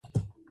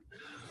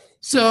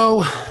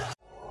So,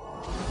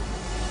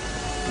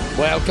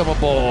 welcome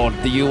aboard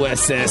the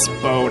USS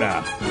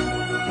Boda.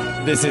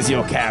 This is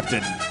your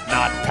captain,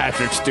 not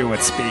Patrick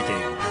Stewart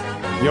speaking.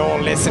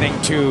 You're listening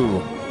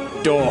to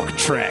Dork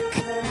Trek.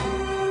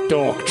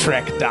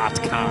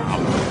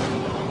 DorkTrek.com.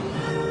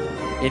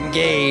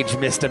 Engage,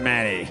 Mr.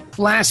 Manny.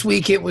 Last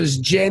week it was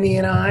Jenny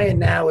and I, and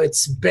now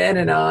it's Ben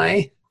and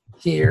I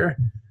here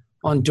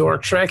on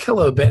Dork Trek.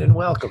 Hello, Ben, and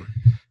welcome.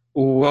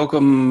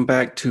 Welcome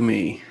back to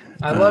me.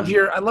 I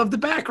love the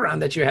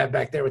background that you have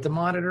back there with the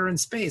monitor in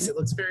space. It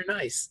looks very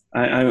nice.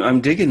 I'm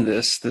digging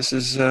this. This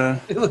is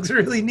it looks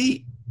really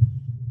neat.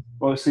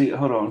 Well, see,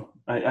 hold on.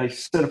 I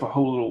set up a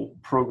whole little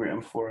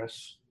program for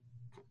us.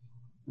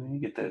 Let me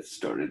get that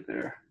started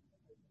there.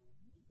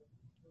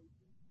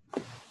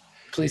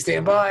 Please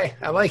stand by.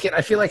 I like it.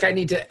 I feel like I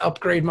need to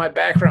upgrade my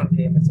background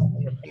theme. It's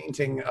only a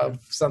painting of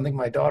something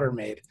my daughter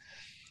made.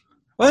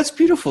 Well, that's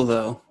beautiful,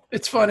 though.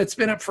 It's fun. It's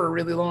been up for a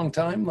really long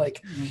time.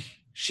 Like,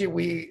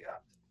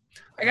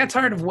 I got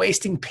tired of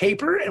wasting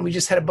paper, and we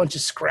just had a bunch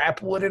of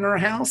scrap wood in our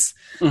house.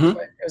 Mm-hmm.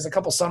 It was a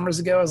couple summers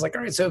ago. I was like,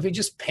 all right, so if you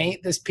just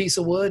paint this piece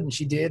of wood, and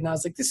she did, and I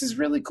was like, this is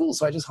really cool.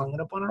 So I just hung it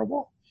up on our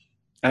wall.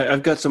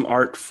 I've got some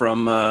art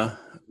from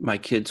my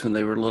kids when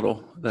they were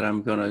little that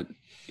I'm going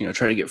to,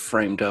 try to get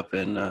framed up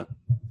and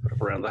put up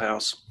around the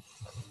house.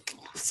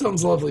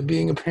 Sounds lovely.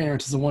 Being a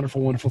parent is a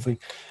wonderful, wonderful thing.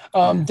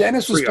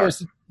 Dennis was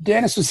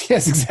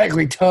yes,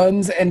 exactly.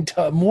 Tons and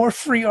more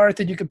free art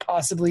than you could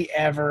possibly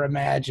ever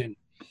imagine.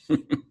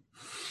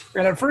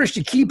 And at first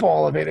you keep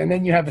all of it, and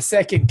then you have a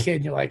second kid,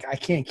 and you're like, I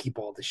can't keep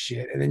all this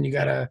shit. And then you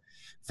got to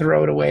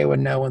throw it away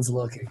when no one's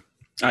looking.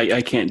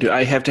 I can't do it.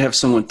 I have to have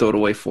someone throw it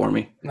away for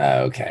me.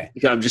 Oh, okay.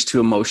 I'm just too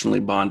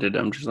emotionally bonded.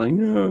 I'm just like,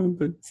 no.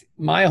 But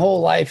my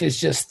whole life is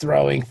just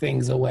throwing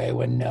things away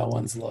when no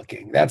one's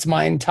looking. That's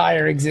my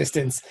entire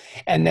existence.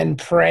 And then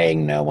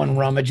praying no one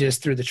rummages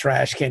through the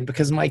trash can,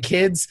 because my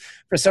kids,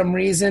 for some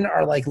reason,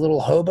 are like little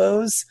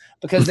hobos,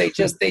 because they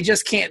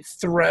just can't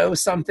throw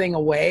something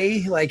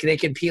away. Like, they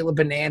can peel a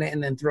banana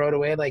and then throw it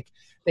away. Like,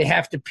 they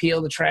have to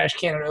peel the trash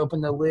can and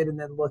open the lid and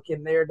then look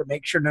in there to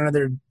make sure none of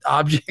their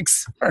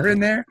objects are in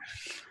there.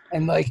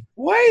 And like,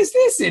 why is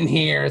this in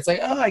here? It's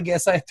like, oh, I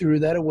guess I threw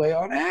that away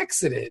on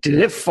accident. Did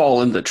it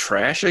fall in the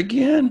trash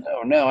again?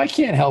 Oh, no, I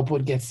can't help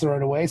what gets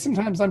thrown away.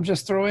 Sometimes I'm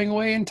just throwing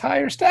away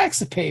entire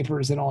stacks of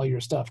papers, and all your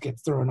stuff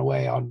gets thrown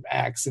away on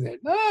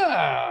accident.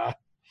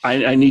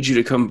 I need you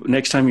to come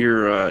next time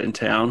you're in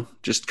town.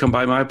 Just come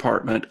by my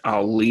apartment.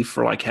 I'll leave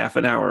for like half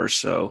an hour or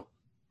so.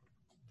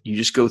 You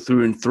just go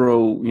through and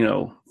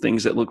throw,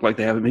 things that look like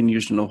they haven't been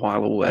used in a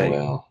while away.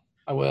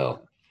 I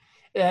will.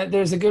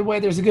 There's a good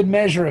way. There's a good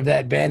measure of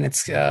that, Ben.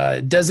 It's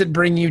does it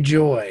bring you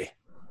joy?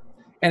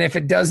 And if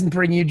it doesn't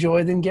bring you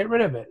joy, then get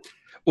rid of it.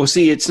 Well,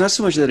 see, it's not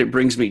so much that it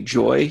brings me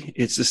joy.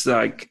 It's just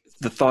like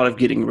the thought of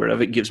getting rid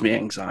of it gives me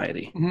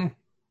anxiety,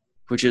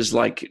 which is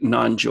like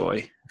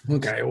non-joy.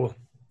 Okay, well,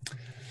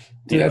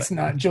 that's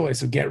not joy,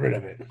 so get rid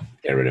of it.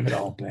 Get rid of it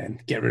all, Ben.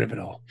 Get rid of it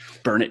all.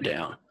 Burn it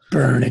down.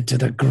 Burn it to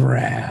the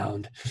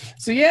ground.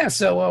 So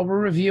we're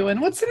reviewing.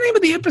 What's the name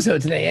of the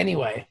episode today,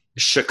 anyway?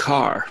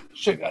 Shakaar.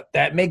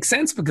 That makes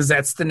sense, because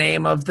that's the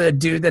name of the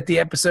dude that the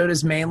episode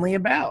is mainly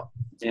about.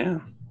 Yeah.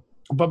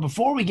 But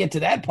before we get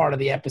to that part of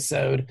the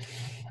episode,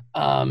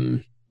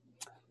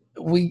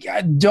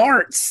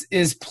 Darts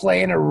is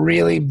playing a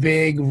really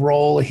big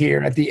role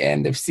here at the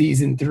end of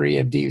season 3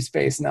 of Deep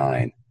Space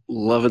Nine.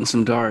 Loving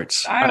some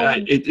darts.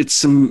 It's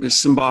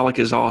symbolic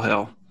as all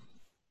hell.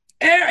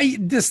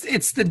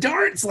 It's the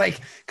darts, like,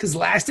 because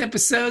last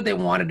episode they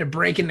wanted to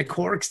break into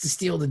Quarks to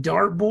steal the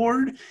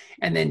dartboard,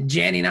 and then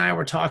Janny and I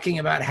were talking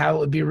about how it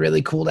would be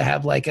really cool to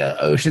have like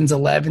a Ocean's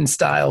 11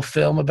 style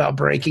film about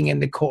breaking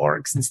into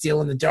Quarks and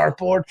stealing the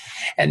dartboard,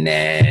 and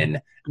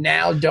then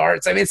now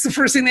darts. I mean, it's the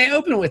first thing they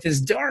open with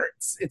is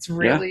darts. It's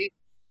really,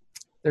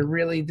 they're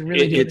really doing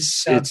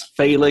it's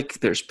phallic.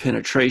 There's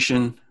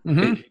penetration.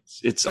 Mm-hmm.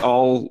 It's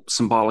all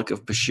symbolic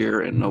of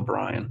Bashir and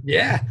O'Brien.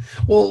 Yeah.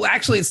 Well,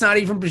 actually, it's not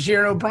even Bashir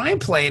and O'Brien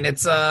playing.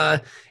 It's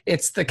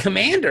the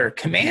commander.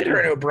 Commander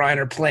and O'Brien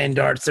are playing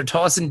darts. They're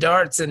tossing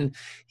darts, and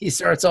he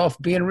starts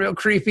off being real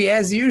creepy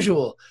as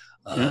usual.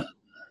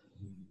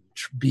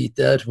 Beat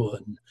that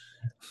one,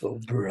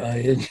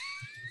 O'Brien.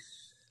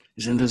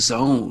 He's in the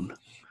zone.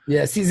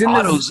 Yes, he's in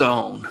the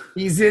zone.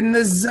 He's in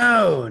the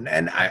zone,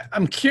 and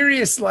I'm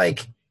curious,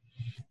 like,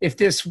 if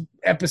this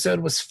episode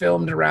was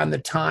filmed around the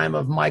time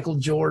of Michael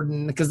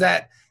Jordan, because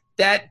that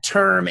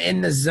term "in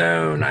the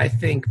zone" I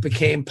think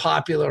became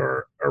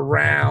popular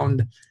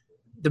around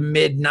the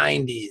mid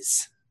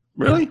 '90s.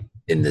 Really,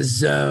 in the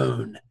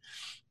zone,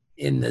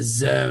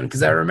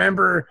 because I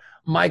remember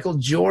Michael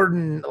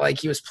Jordan, like,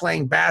 he was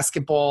playing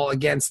basketball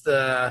against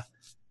the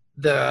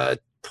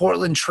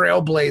Portland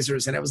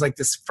Trailblazers, and it was like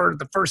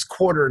the first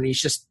quarter, and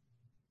he's just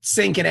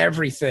sinking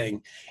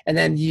everything. And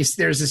then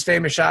there's this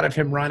famous shot of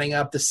him running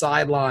up the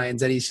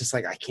sidelines, and he's just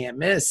like, I can't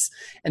miss.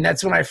 And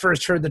that's when I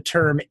first heard the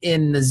term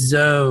 "in the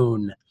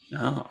zone."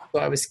 Oh. So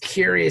I was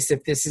curious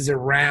if this is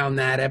around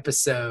that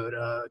episode,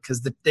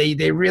 because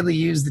they really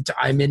use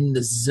I'm in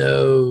the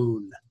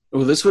zone.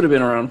 Well, this would have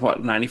been around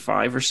what,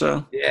 95 or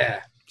so.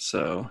 Yeah.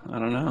 So I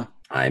don't know.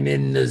 I'm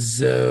in the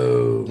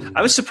zone.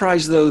 I was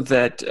surprised though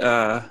that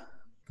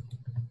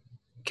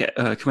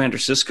Commander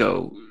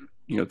Sisko,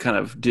 kind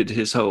of did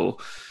his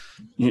whole,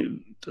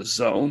 the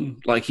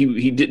zone. Like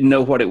he didn't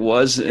know what it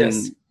was, and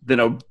Yes.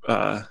 then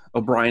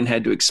O'Brien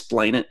had to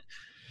explain it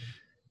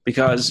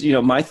because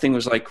my thing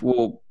was like,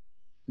 well,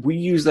 we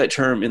use that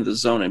term in the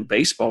zone in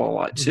baseball a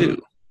lot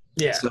too.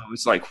 Yeah. So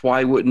it's like,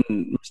 why wouldn't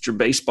Mr.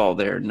 Baseball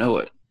there know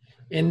it?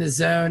 In the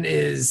zone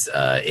is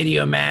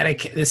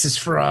idiomatic. This is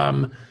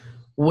from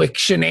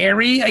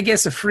Wiktionary, I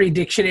guess, a free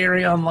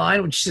dictionary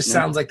online, which just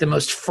sounds like the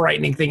most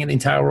frightening thing in the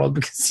entire world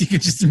because you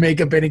could just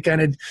make up any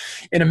kind of,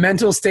 in a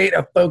mental state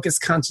of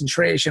focused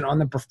concentration on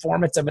the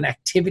performance of an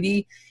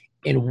activity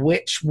in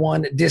which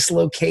one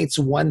dislocates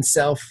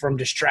oneself from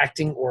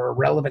distracting or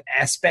irrelevant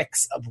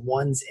aspects of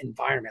one's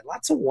environment.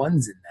 Lots of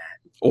ones in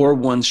that. Or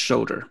one's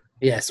shoulder.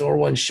 Yes, or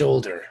one's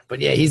shoulder.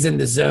 But yeah, he's in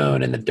the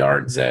zone, in the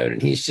dart zone,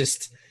 and he's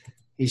just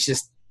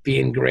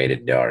being great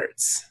at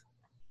darts.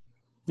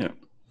 Yeah.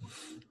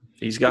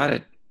 He's got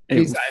it.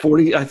 He's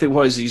 40, I think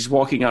he's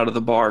walking out of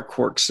the bar.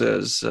 Quark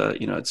says,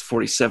 it's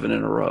 47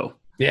 in a row.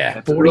 Yeah.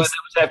 That was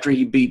after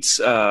he beats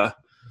Dax.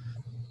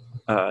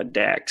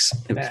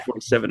 It was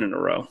 47 in a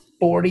row.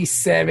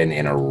 47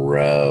 in a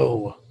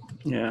row.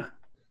 Yeah.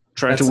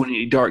 Trying to win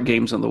any dart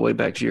games on the way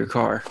back to your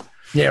car.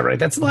 Yeah, right.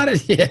 That's a lot of,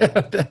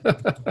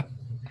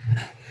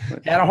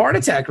 had a heart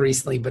attack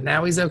recently, but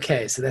now he's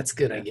okay. So that's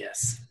good, I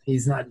guess.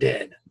 He's not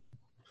dead.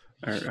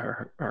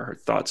 Our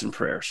thoughts and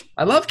prayers.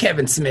 I love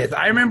Kevin Smith.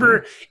 I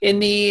remember in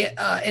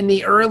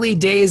the early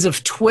days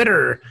of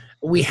Twitter,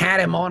 we had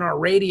him on our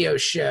radio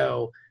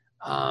show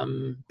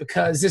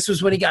because this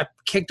was when he got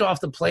kicked off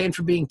the plane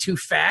for being too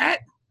fat.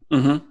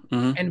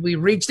 And we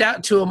reached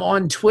out to him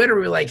on Twitter.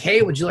 We were like,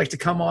 hey, would you like to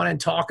come on and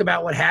talk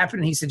about what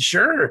happened? And he said,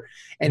 sure.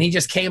 And he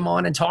just came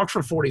on and talked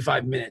for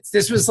 45 minutes.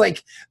 This was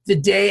like the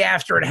day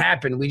after it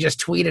happened. We just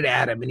tweeted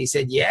at him and he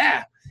said,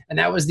 yeah. And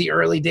that was the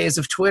early days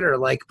of Twitter,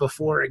 like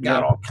before it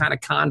got all kind of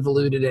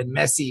convoluted and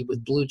messy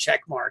with blue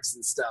check marks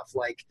and stuff.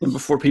 And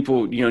before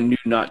people, knew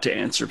not to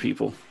answer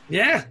people.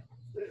 Yeah.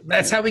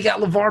 That's how we got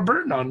LeVar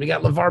Burton on. We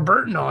got LeVar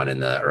Burton on in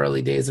the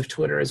early days of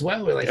Twitter as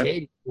well. We're like,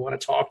 hey, you want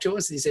to talk to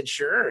us? And he said,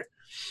 sure.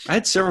 I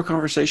had several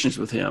conversations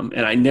with him,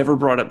 and I never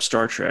brought up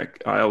Star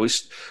Trek.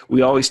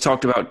 We always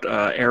talked about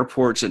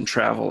airports and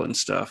travel and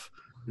stuff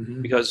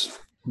because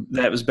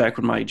that was back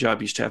when my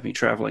job used to have me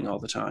traveling all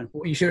the time.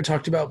 Well, you should have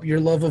talked about your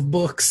love of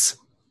books.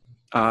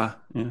 Yeah.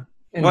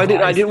 Well,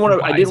 I didn't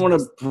want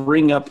to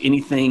bring up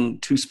anything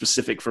too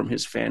specific from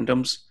his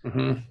fandoms,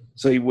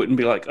 so he wouldn't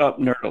be like, "Oh,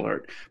 nerd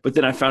alert." But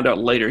then I found out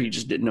later he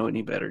just didn't know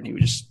any better, and he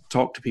would just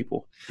talk to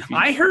people.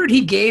 I heard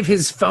he gave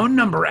his phone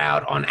number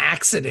out on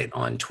accident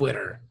on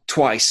Twitter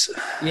twice.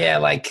 Yeah,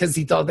 because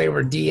he thought they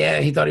were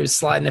DM. He thought he was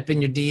sliding up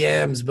in your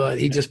DMs, but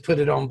he just put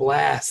it on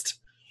blast.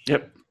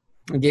 Yep.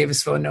 And gave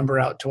his phone number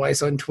out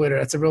twice on Twitter.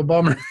 That's a real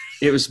bummer.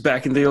 It was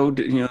back in the old,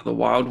 the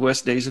Wild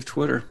West days of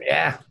Twitter.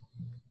 Yeah.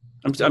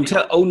 I'm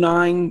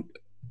telling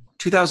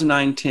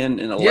 2009, 10,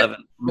 and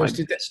 11 my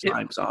best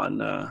times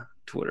on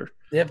Twitter.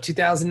 Yep,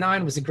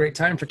 2009 was a great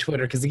time for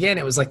Twitter because, again,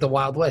 it was like the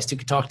Wild West. You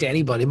could talk to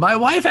anybody. My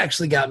wife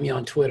actually got me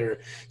on Twitter.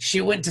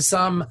 She went to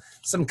some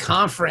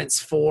conference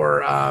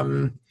for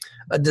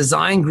a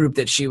design group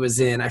that she was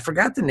in. I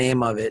forgot the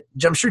name of it.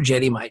 I'm sure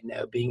Jenny might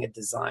know, being a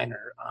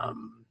designer.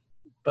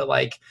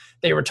 But,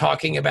 they were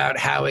talking about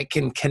how it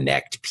can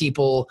connect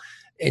people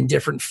in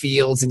different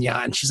fields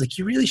and she's like,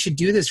 you really should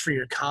do this for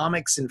your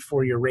comics and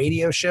for your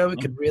radio show.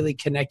 It could really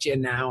connect you.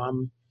 And now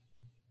I'm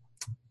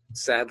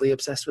sadly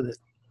obsessed with it.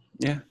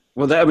 Yeah.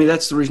 Well,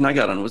 that's the reason I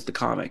got on was the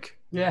comic.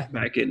 Yeah.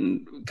 Back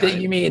in.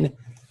 You mean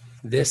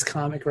this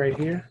comic right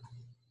here?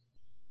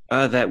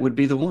 That would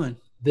be the one.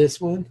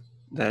 This one?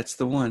 That's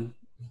the one.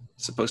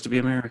 It's supposed to be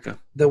America.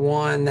 The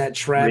one that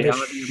Travis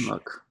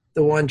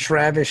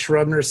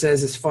Shrubner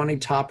says is funny,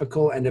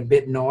 topical, and a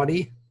bit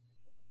naughty.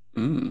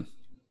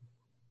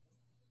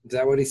 Is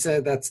that what he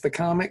said? That's the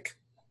comic?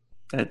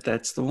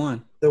 That's the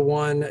one. The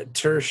one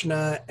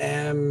Tershna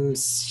M.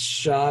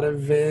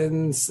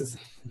 Shadavin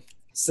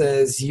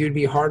says you'd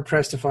be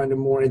hard-pressed to find a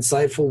more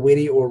insightful,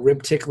 witty, or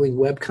rib-tickling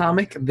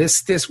webcomic.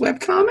 This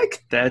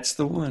webcomic? That's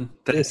the one.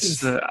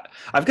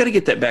 I've got to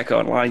get that back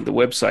online. The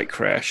website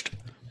crashed.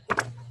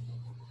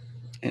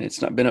 And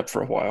it's not been up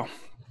for a while.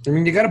 I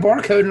mean, you got a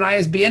barcode and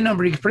ISBN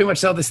number. You can pretty much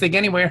sell this thing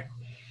anywhere.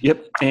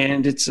 Yep,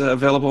 and it's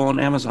available on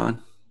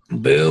Amazon.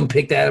 Boom,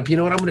 pick that up. You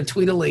know what? I'm going to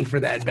tweet a link for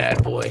that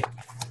bad boy.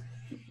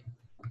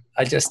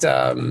 I just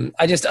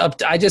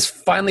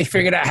finally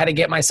figured out how to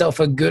get myself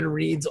a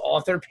Goodreads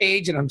author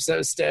page, and I'm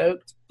so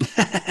stoked.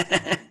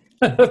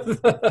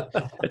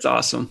 It's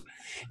awesome.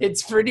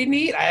 It's pretty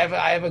neat. I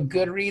have a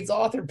Goodreads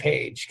author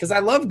page because I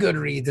love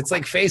Goodreads. It's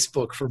like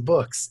Facebook for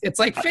books. It's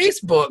like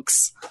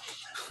Facebook's.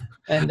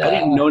 And I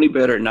didn't know any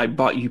better, and I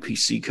bought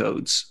UPC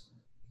codes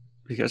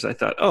because I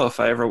thought, if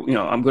I ever,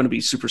 I'm going to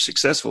be super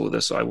successful with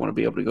this, so I want to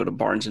be able to go to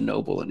Barnes and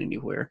Noble and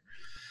anywhere.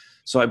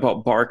 So I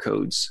bought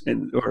barcodes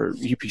or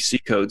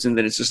UPC codes, and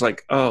then it's just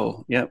like,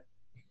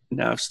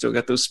 Now I've still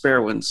got those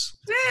spare ones.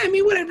 Yeah, I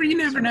mean, whatever. You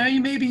never know.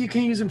 Maybe you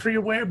can use them for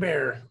your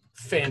werebear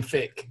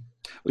fanfic.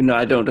 No,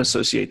 I don't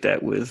associate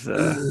that with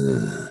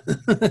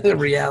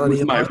Reality.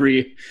 with my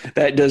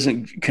that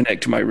doesn't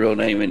connect to my real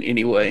name in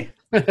any way.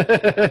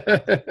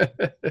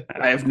 I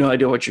have no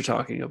idea what you're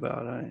talking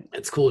about.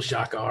 It's cool,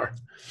 Shakar.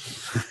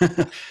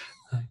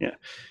 Yeah,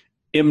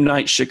 M.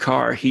 Night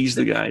Shakar. He's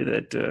the guy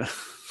that.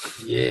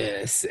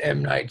 Yes,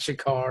 M. Night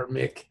Shakar,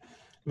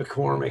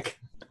 McCormick.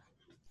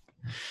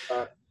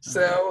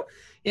 So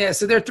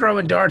they're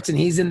throwing darts and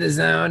he's in the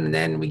zone, and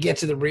then we get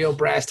to the real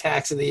brass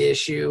tacks of the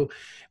issue.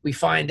 We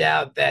find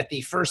out that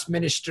the first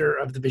minister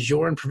of the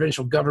Bajoran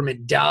provincial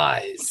government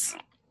dies.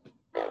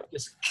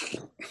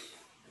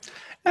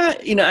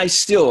 I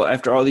still,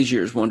 after all these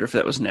years, wonder if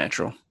that was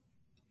natural.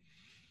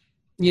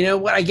 You know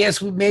what? I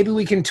guess maybe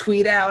we can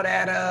tweet out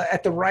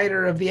at the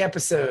writer of the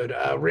episode,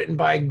 written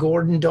by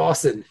Gordon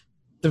Dawson,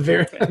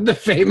 the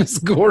famous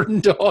Gordon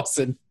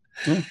Dawson.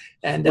 Hmm.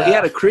 And he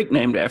had a creek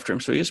named after him,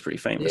 so he is pretty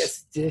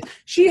famous. Yes,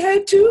 she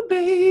had 2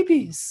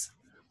 babies.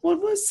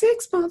 One was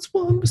 6 months,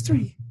 one was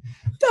 3.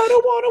 I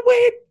don't want to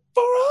wait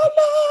for our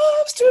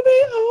lives to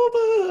be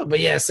over. But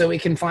yeah, so we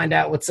can find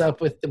out what's up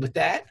with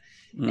that.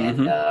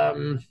 Mm-hmm.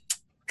 And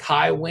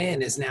Kai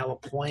Wynn is now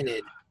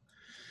appointed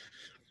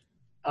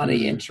on an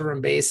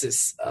interim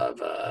basis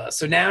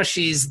so now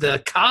she's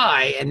the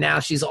Kai, and now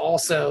she's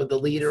also the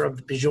leader of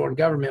the Bajoran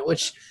government,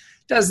 which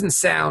doesn't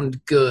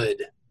sound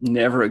good.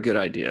 Never a good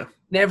idea.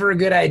 Never a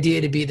good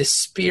idea to be the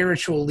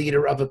spiritual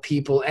leader of a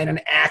people and an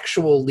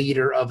actual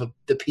leader of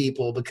the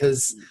people,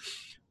 because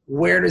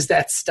where does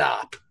that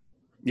stop?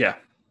 Yeah.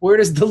 Where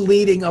does the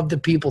leading of the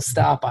people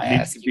stop, I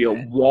ask you? There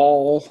needs to be a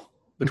wall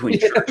between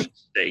church and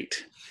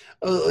state.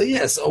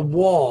 Yes, a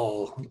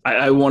wall.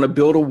 I want to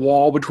build a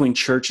wall between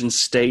church and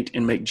state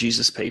and make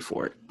Jesus pay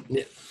for it.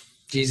 Yeah.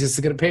 Jesus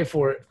is going to pay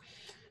for it.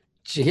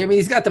 I mean,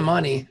 he's got the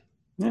money.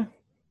 Yeah.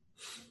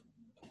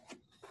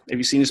 Have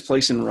you seen his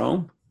place in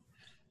Rome?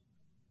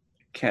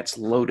 Cat's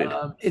loaded.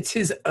 It's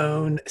his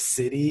own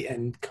city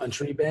and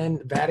country,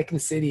 Ben. Vatican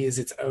City is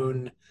its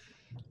own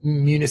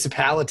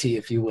municipality,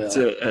 if you will. It's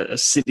a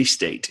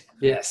city-state.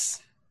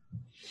 Yes.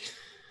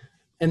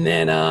 And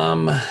then,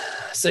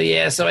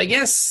 so I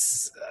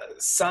guess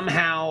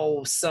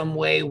somehow, some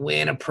way,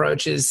 Wynn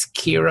approaches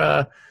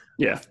Kira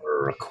for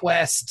a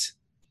request.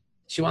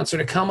 She wants her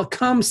to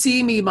come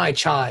see me, my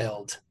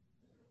child.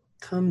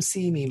 Come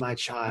see me, my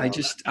child.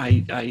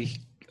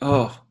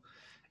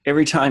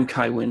 Every time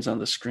Kai Wynn's on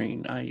the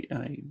screen,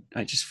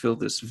 I just feel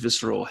this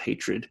visceral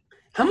hatred.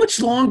 How much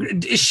longer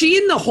is she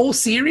in the whole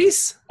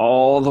series?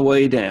 All the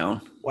way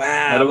down.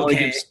 Wow. I don't want to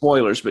give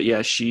spoilers, but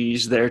yeah,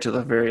 she's there to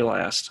the very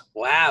last.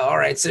 Wow. All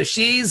right. So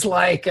she's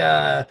like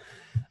a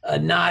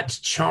not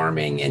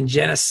charming and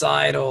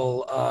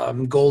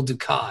genocidal Gul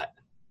Dukat.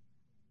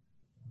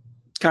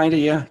 Kind of,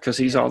 yeah, because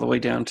he's all the way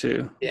down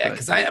too. Yeah,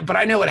 but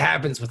I know what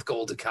happens with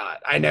Gul Dukat.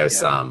 I know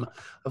some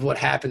of what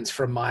happens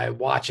from my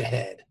watch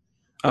ahead.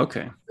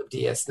 Okay. Of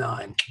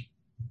DS9.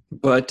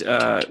 But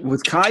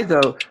with Kai,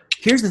 though,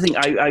 here's the thing.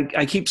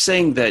 I keep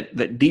saying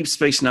that Deep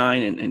Space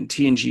Nine and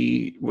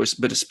TNG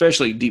but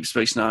especially Deep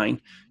Space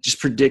Nine, just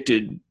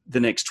predicted the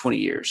next 20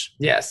 years.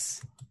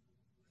 Yes.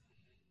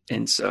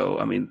 And so,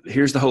 I mean,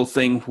 here's the whole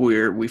thing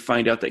where we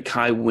find out that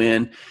Kai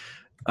Wynn,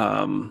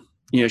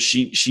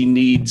 she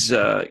needs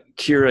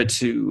Kira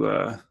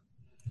to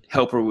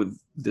help her with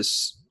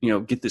this,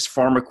 get this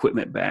farm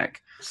equipment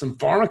back. Some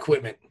farm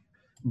equipment.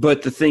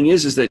 But the thing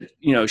is that,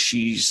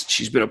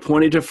 she's been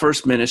appointed to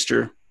first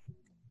minister,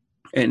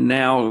 and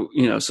now,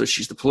 so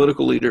she's the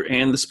political leader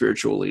and the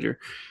spiritual leader,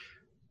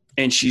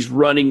 and she's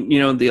running,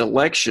 the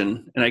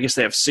election, and I guess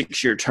they have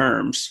 6-year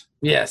terms.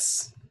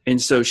 Yes.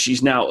 And so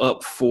she's now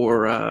up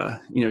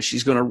for,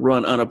 she's going to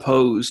run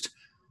unopposed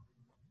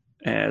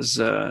as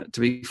to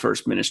be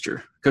first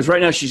minister, because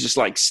right now she's just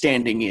like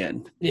standing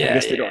in. I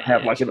guess they don't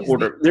have like an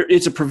order.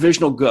 It's a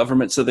provisional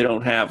government, so they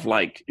don't have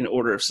like an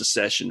order of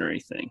secession or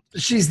anything.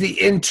 She's the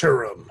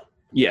interim.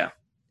 Yeah,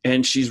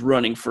 and she's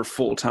running for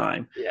full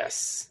time.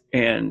 Yes,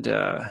 and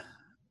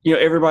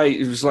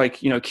everybody was like,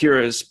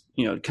 Kira's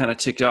kind of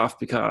ticked off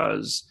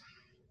because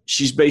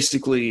she's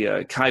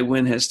basically Kai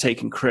Wynn has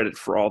taken credit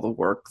for all the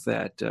work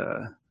that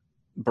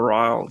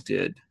Baral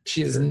did.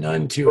 She is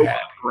none too happy.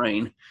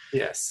 Brain.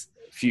 Yes.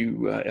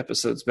 Few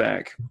episodes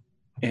back,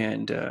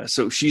 and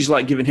so she's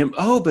like giving him,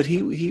 but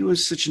he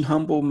was such an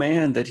humble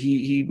man that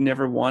he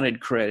never wanted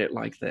credit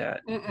like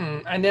that.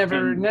 I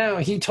never know.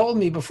 He told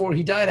me before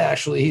he died,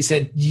 actually, he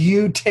said,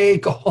 you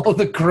take all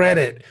the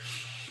credit.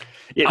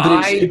 Yeah,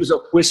 but it was a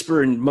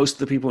whisper, and most of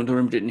the people in the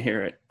room didn't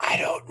hear it. I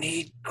don't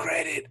need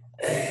credit.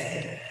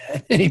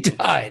 And he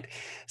died.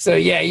 So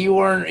yeah, you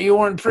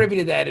weren't privy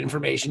to that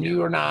information. You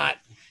were not.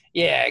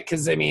 Yeah,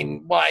 because I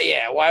mean, why?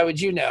 Yeah, why would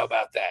you know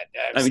about that?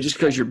 Just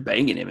because you're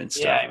banging him and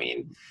stuff. Yeah, I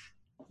mean,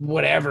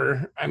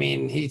 whatever. I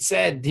mean, he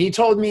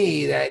told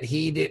me that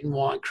he didn't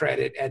want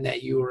credit and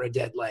that you were a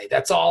dead lay.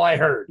 That's all I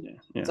heard. Yeah.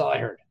 That's all I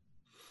heard.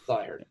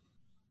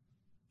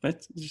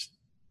 That's just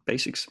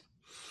basics.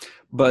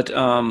 But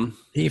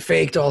he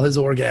faked all his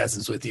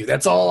orgasms with you.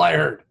 That's all I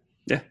heard.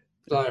 Yeah,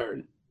 I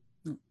heard.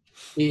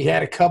 He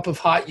had a cup of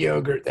hot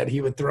yogurt that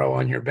he would throw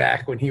on your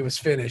back when he was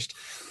finished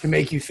to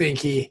make you think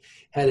he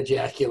had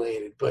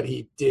ejaculated, but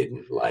he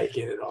didn't like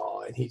it at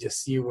all. And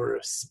you were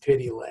a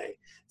pity lay.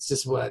 It's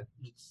just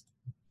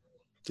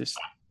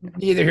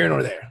neither here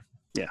nor there.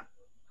 Yeah.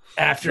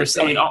 After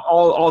saying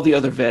all the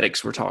other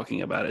Vedics were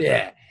talking about it.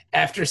 Yeah.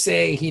 After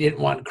saying he didn't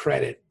want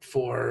credit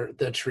for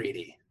the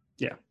treaty.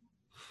 Yeah.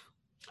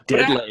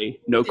 Dead lay,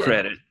 no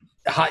credit.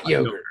 Hot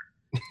yogurt.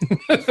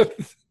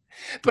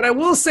 But I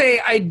will say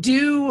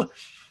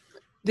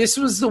this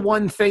was the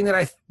one thing that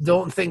I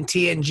don't think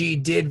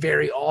TNG did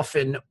very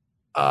often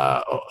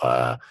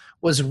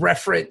was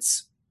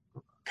reference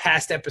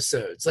past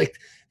episodes. Like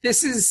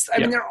this is, I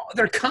mean,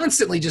 they're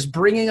constantly just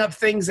bringing up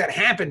things that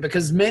happen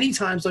because many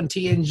times on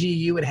TNG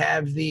you would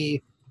have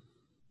the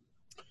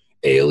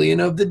alien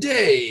of the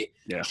day,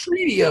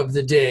 treaty of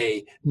the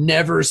day,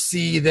 never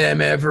see them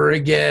ever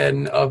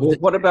again.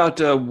 What about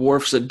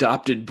Worf's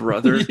adopted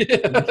brother?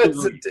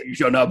 You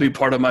shall not be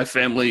part of my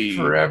family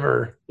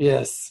forever.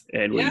 Yes,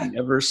 and we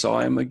never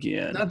saw him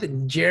again. Not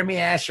that Jeremy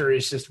Asher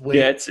is just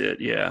waiting. That's it.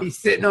 Yeah, he's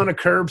sitting on a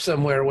curb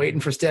somewhere waiting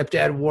for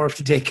stepdad Worf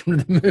to take him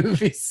to the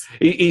movies.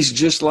 He's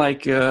just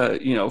like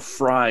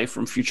Fry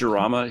from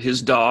Futurama.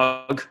 His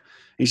dog.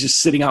 He's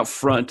just sitting out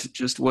front,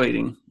 just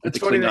waiting at the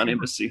Klingon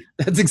embassy.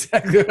 That's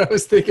exactly what I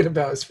was thinking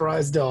about. Is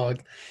Fry's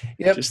dog?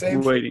 Yep, just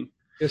waiting.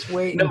 Just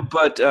waiting. No,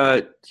 but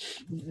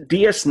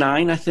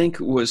DS9, I think,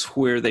 was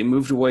where they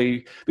moved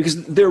away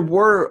because there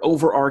were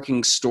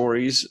overarching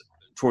stories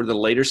for the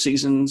later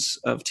seasons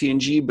of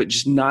TNG, but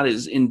just not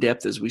as in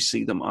depth as we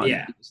see them on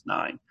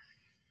DS9.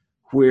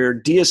 Where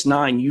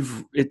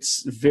DS9,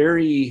 it's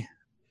very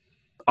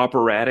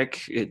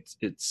operatic.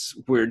 It's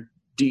where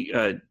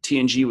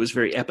TNG was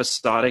very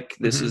episodic.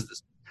 This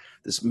is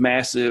this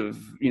massive,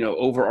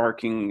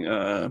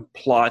 overarching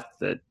plot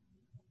that,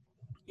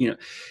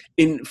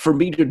 for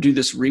me to do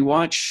this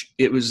rewatch,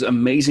 it was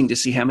amazing to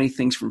see how many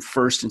things from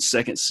first and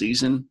second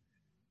season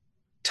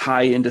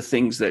tie into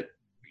things that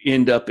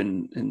end up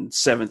in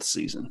seventh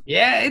season.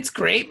 Yeah, it's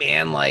great,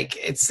 man. Like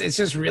it's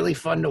just really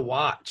fun to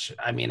watch.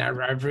 I mean,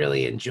 I've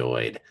really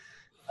enjoyed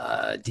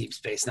Deep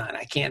Space Nine.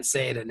 I can't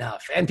say it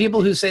enough. And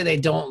people who say they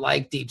don't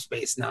like Deep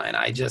Space Nine,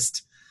 I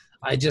just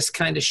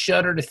kind of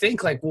shudder to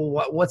think like,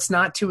 well, what's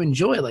not to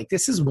enjoy? Like,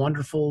 this is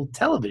wonderful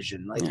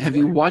television. Like, have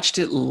you watched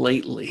it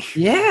lately?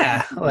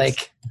 Yeah.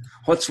 Like,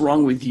 what's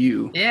wrong with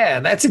you? Yeah,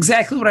 that's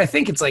exactly what I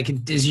think. It's like,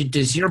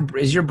 is your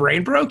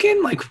brain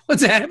broken? Like,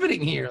 what's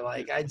happening here?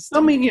 Like,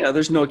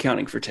 there's no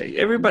accounting for taste.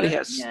 Everybody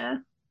has. Yeah.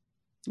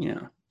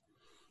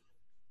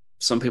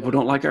 Some people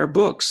don't like our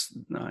books.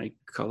 I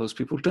call those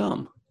people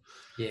dumb.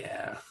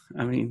 Yeah.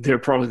 I mean, they're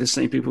probably the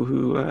same people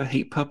who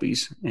hate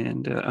puppies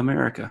and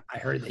America. I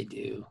heard they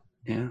do.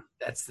 Yeah.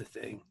 That's the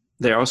thing.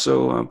 They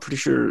also, I'm pretty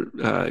sure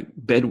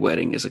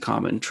bedwetting is a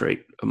common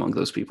trait among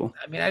those people.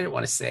 I mean, I didn't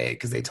want to say it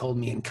because they told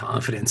me in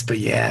confidence, but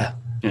yeah.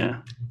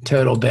 Yeah.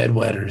 Total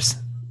bedwetters.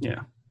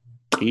 Yeah.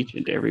 Each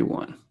and every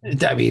one.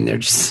 I mean, they're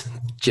just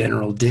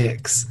general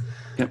dicks.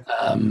 Yep.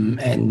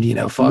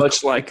 And, fuck.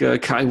 Much like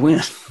Kai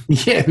Wynn.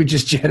 Yeah, who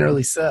just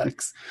generally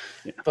sucks.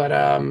 Yeah.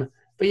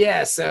 But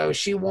yeah, so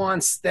she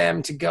wants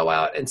them to go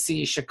out and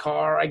see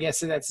Shakar. I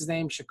guess that's his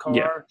name, Shakar.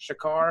 Yeah.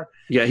 Shakar.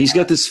 Yeah, he's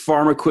got this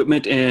farm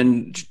equipment,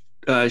 and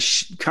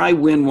Kai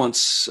Wynn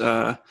wants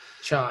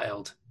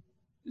Child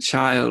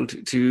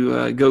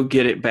to go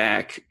get it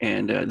back.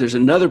 And there's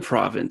another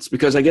province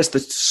because I guess the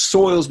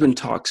soil's been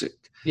toxic.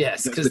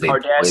 Yes, because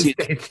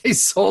they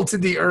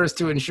salted the earth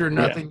to ensure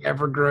nothing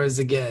ever grows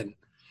again.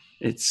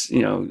 It's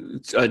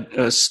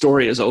a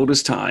story as old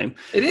as time.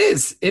 It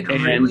is. It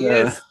really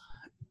is.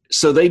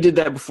 So they did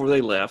that before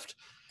they left.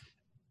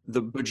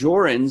 The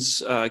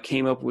Bajorans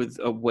came up with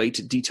a way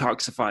to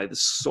detoxify the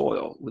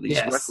soil with these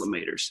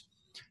reclamators.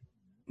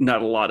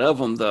 Not a lot of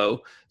them, though.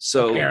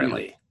 So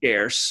apparently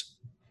scarce.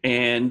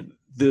 And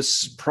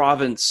this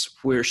province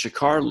where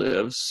Shakar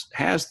lives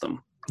has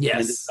them. Yes.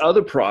 And this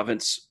other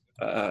province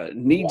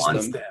needs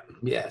them.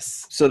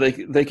 Yes. So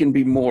they can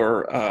be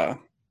more,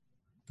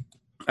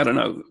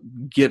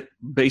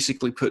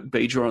 basically put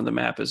Bajor on the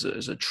map as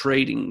a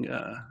trading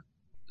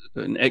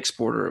an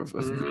exporter of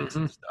goods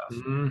and stuff,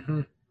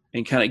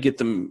 and kind of get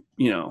them,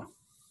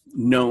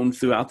 known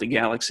throughout the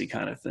galaxy,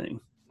 kind of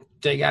thing.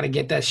 They got to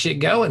get that shit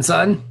going,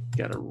 son.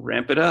 Got to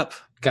ramp it up.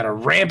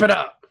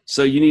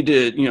 So you need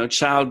to,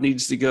 Child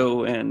needs to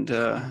go and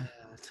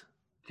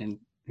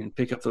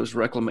pick up those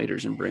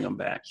reclamators and bring them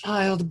back.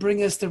 Child,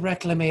 bring us the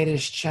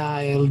reclamators,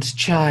 child.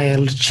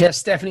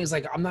 Stephanie was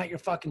like, I'm not your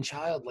fucking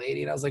child,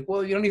 lady. And I was like,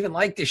 well, you don't even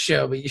like this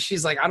show. But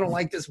she's like, I don't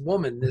like this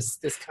woman, this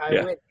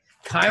Kai Wynn.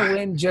 Kai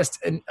Wynn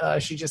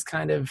she just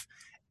kind of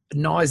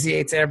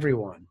nauseates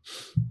everyone.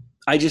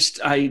 I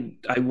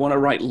want to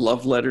write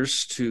love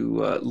letters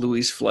to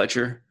Louise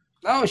Fletcher.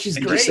 Oh, she's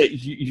great. Just say,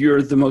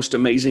 you're the most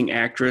amazing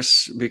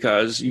actress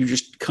because you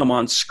just come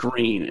on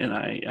screen and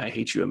I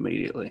hate you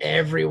immediately.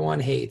 Everyone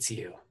hates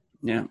you.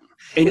 Yeah.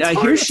 And I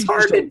hear she's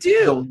hard to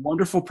do. A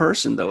wonderful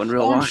person though in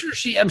real life.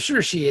 I'm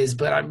sure she is,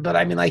 but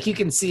I mean, like, you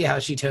can see how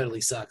she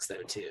totally sucks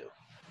though too.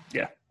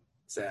 Yeah.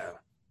 So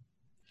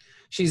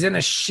She's in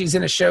a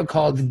show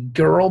called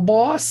Girl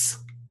Boss.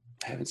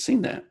 I haven't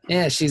seen that.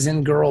 Yeah, she's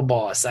in Girl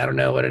Boss. I don't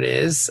know what it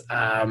is.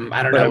 I don't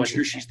But know. I'm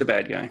sure she's the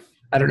bad guy.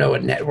 I don't know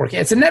what network.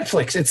 It's a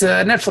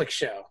Netflix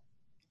show.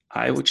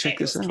 I would check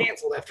this out.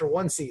 Canceled after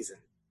one season.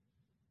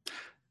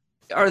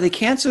 Are they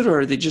canceled, or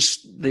are they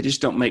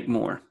just don't make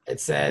more? It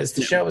says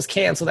the show was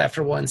canceled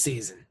after one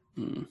season.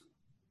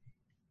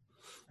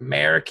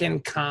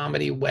 American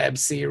comedy web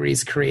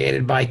series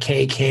created by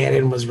Kay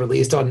Cannon was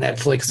released on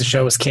Netflix. The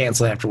show was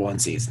canceled after one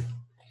season.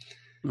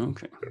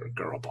 Okay.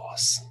 Girl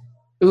Boss.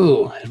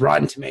 Ooh,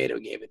 Rotten Tomato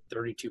gave it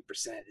 32%.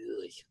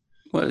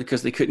 Well,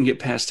 because they couldn't get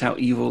past how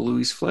evil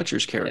Louise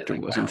Fletcher's character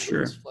was, I'm sure.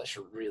 Louise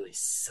Fletcher really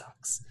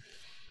sucks.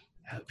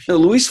 No,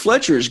 Louise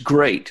Fletcher is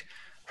great.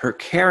 Her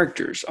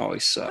characters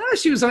always suck. Oh,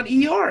 she was on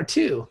ER,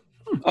 too.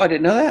 Oh, I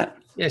didn't know that.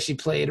 Yeah, she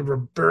played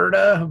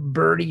Roberta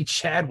Birdie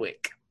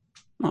Chadwick.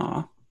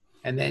 Aw.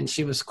 And then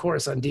she was, of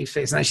course, on Deep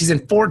Space Nine. She's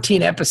in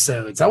 14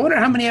 episodes. I wonder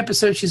how many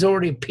episodes she's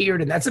already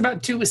appeared in. That's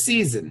about 2 a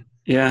season.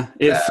 Yeah,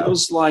 it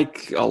feels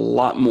like a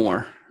lot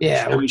more.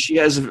 Yeah. I mean, she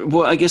has,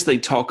 well, I guess they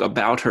talk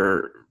about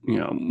her,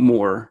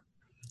 more,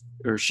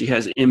 or she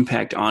has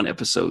impact on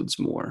episodes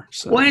more.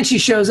 So. Well, and she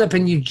shows up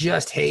and you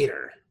just hate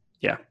her.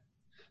 Yeah.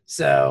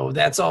 So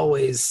that's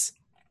always,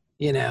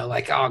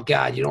 like, oh,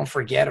 God, you don't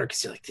forget her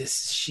because you're like,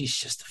 she's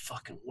just the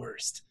fucking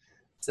worst.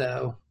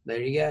 So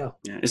there you go.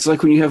 Yeah, it's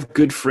like when you have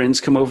good friends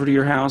come over to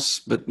your house,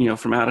 but,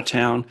 from out of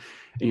town,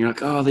 and you're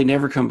like, oh, they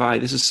never come by.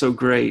 This is so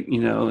great,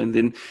 and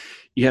then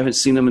you haven't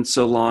seen them in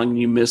so long and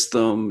you miss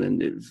them.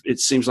 And it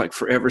seems like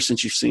forever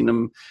since you've seen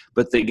them.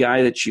 But the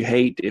guy that you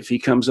hate, if he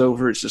comes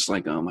over, it's just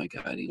like, oh, my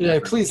God.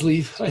 Please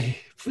leave.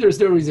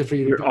 There's no reason for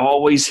you to You're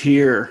always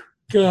here.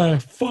 God, I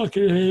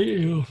fucking hate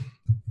you.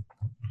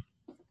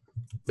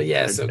 But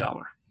yeah, so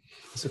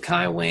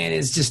Kai Wynn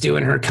is just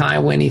doing her Kai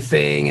Winnie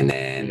thing. And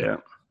then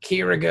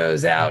Kira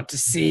goes out to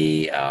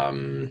see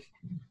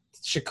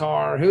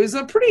Shakar, who's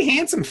a pretty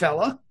handsome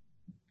fella.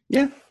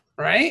 Yeah.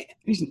 Right?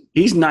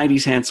 He's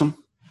 90s handsome.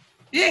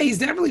 Yeah, he's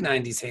definitely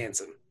 90s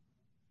handsome.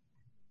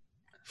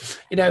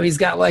 He's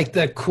got like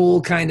the cool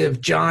kind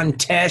of John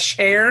Tesh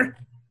hair.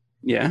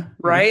 Yeah.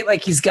 Right?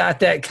 Like he's got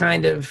that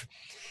kind of,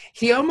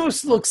 he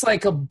almost looks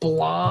like a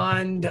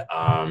blonde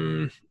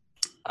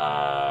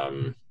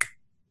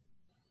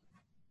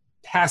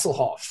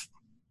Hasselhoff.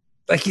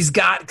 Like he's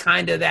got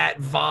kind of that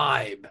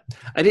vibe.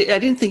 I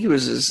didn't think he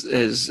was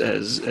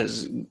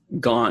as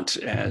gaunt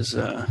as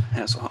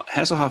Hasselhoff.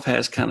 Hasselhoff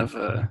has kind of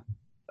a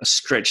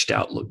stretched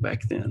out look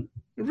back then.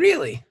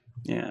 Really?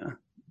 Yeah.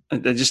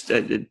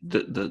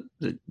 The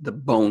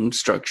bone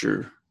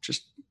structure.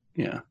 Just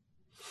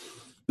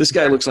This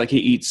guy looks like he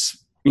eats.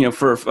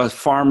 For a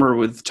farmer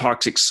with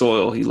toxic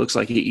soil, he looks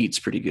like he eats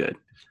pretty good.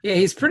 Yeah,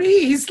 he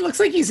looks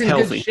like he's in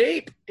healthy. Good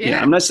shape.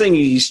 Yeah, I'm not saying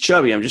he's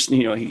chubby. I'm just,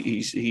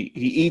 he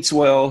eats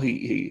well.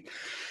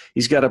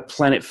 He's got a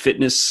Planet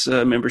Fitness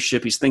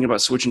membership. He's thinking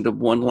about switching to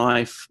One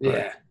Life.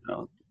 But,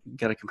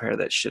 got to compare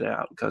that shit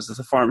out because if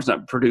the farm's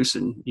not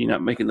producing, you're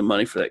not making the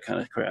money for that kind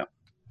of crap.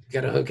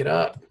 Got to hook it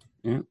up.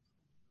 Yeah.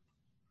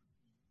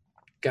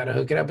 Got to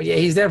hook it up. But yeah,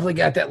 he's definitely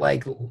got that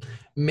like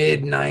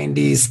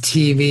mid-90s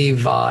TV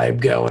vibe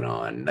going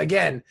on.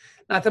 Again,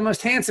 not the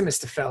most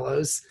handsomest of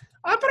fellows.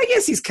 But I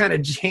guess he's kind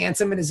of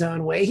handsome in his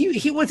own way.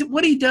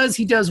 What he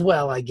does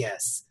well, I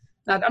guess.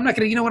 I'm not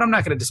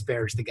gonna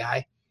disparage the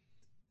guy.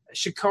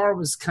 Shakar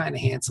was kind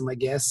of handsome, I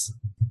guess.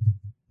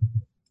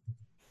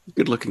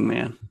 Good looking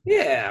man.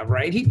 Yeah,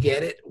 right. He'd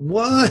get it.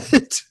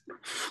 What?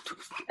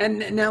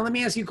 And now let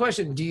me ask you a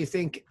question. Do you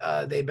think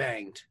they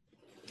banged?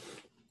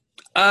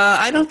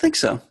 I don't think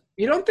so.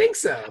 You don't think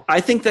so?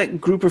 I think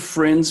that group of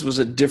friends was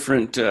a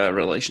different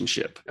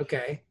relationship.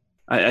 Okay.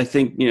 I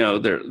think,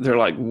 they're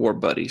like war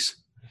buddies.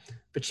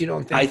 But you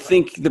don't think... I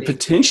think the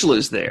potential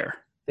is there.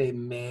 They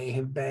may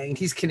have banged.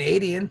 He's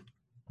Canadian.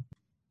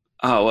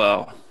 Oh,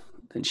 well,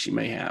 then she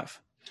may have.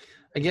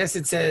 I guess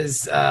it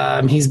says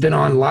he's been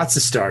on lots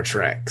of Star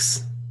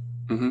Treks.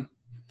 Mm-hmm.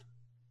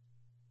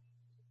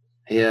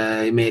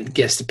 Yeah, he made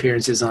guest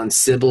appearances on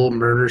Sybil,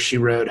 Murder, She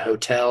Wrote,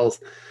 Hotel,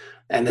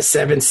 and the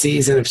 7th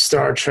season of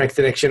Star Trek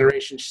The Next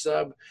Generation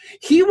sub.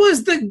 He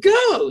was the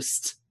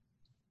ghost.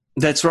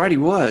 That's right, he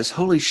was.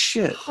 Holy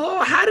shit. Oh,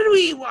 I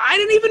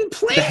didn't even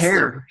place the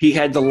hair. He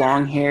had the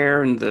long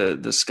hair and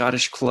the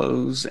Scottish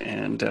clothes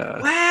and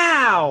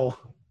wow.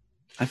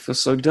 I feel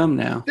so dumb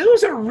now.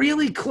 Those are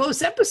really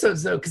close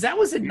episodes though, because that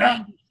was in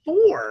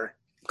 94.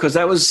 Because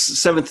that was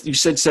 7th, you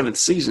said 7th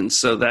season,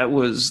 so that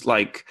was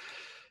like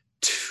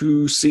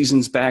 2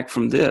 seasons back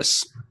from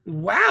this.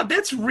 Wow,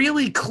 that's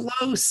really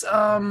close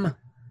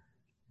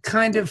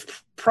kind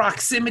of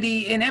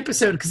proximity in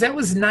episode, because that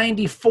was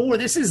 94.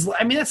 That's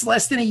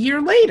less than a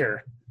year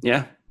later.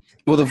 Yeah.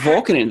 Well, the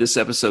Vulcan in this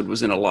episode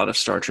was in a lot of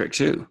Star Trek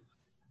too.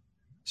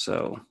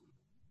 So.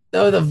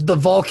 Oh, the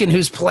Vulcan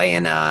who's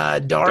playing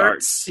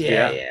darts.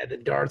 Yeah, the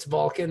darts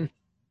Vulcan.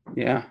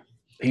 Yeah.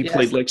 He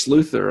played Lex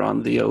Luthor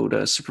on the old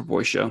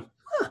Superboy show.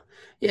 Huh.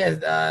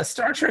 Yeah,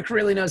 Star Trek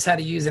really knows how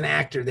to use an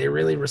actor. They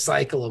really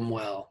recycle them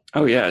well.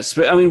 Oh yes,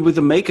 but I mean, with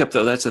the makeup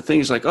though, that's the thing.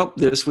 It's like, oh,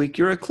 this week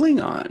you're a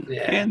Klingon,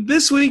 Yeah. and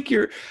this week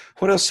you're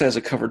what else has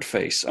a covered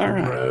face? All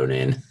right,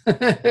 Ronan.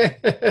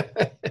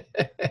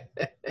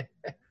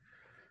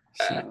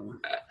 so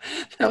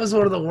That was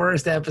one of the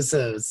worst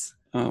episodes.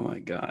 oh my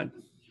god,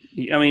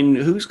 I mean,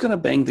 who's gonna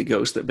bang the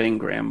ghost that banged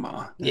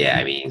Grandma? Yeah,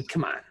 I mean,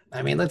 come on.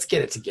 I mean, let's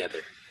get it together.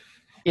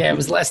 Yeah, it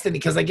was less than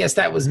because I guess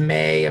that was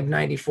May of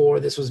 '94.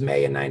 This was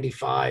May of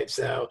 '95.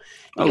 So,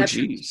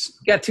 geez,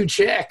 got 2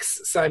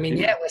 checks. So I mean,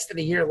 yeah, less than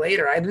a year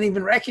later, I didn't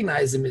even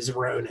recognize him as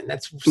Ronan.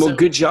 That's well,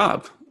 good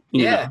job.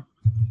 You Yeah. know.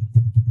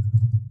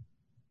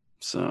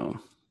 So,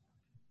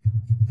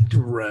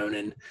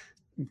 Ronan.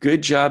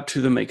 good job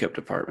to the makeup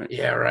department.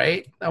 Yeah,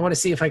 right. I want to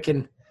see if I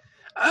can.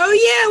 Oh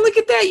yeah, look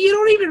at that! You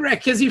don't even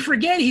because you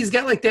forget he's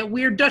got like that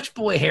weird Dutch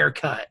boy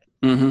haircut.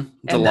 Mm-hmm.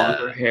 The And,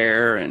 longer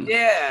hair and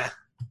Yeah.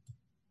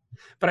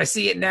 But I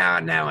see it now.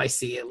 Now I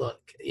see it. Look.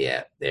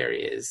 Yeah, there he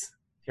is.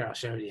 Here, I'll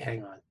show you.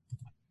 Hang on.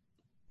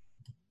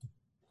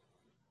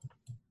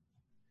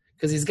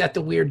 Because he's got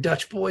the weird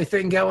Dutch boy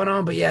thing going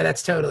on. But yeah,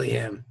 that's totally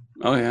him.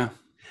 oh yeah,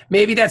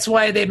 Maybe that's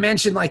why they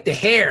mentioned like the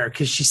hair.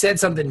 Because she said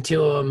something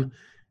to him.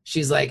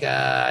 She's like,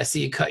 I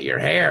see you cut your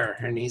hair.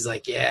 And he's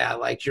like, yeah, I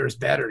liked yours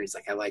better. He's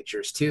like, I liked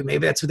yours too.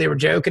 Maybe that's what they were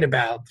joking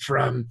about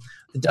from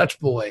the Dutch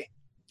boy.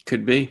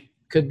 could be.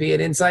 Could be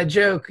an inside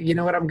joke. You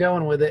know what? I'm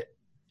going with it.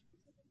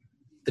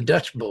 The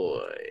Dutch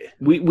boy.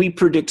 We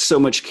predict so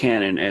much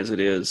canon as it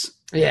is.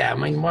 Yeah, I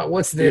mean,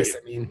 what's this?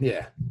 I mean,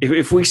 yeah.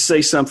 If we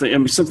say something, I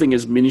mean, something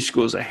as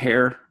minuscule as a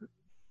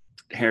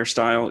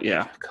hairstyle,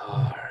 yeah,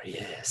 Shakar,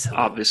 yes.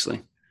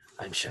 obviously.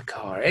 I'm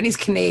Shakar. And he's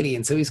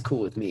Canadian, so he's cool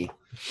with me.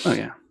 Oh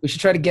yeah, We should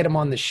try to get him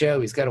on the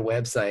show. He's got a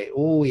website.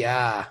 Oh,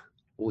 yeah.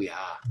 Oh,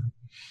 yeah.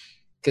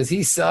 Because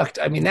he sucked.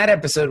 I mean, that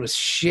episode was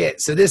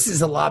shit. So this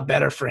is a lot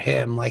better for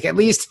him. Like, at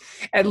least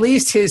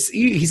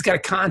he's got to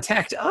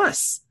contact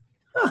us.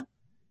 Huh.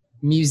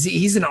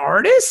 He's an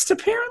artist,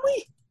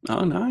 apparently.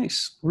 oh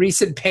nice.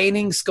 Recent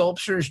paintings,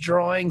 sculptures,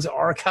 drawings,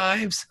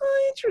 archives.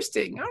 Oh,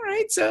 interesting. All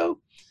right. So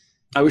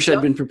I wish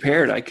I'd been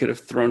prepared. I could have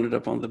thrown it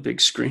up on the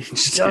big screen.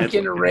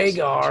 Duncan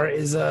Rhaegar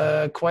is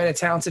quite a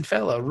talented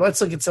fellow.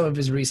 Let's look at some of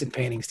his recent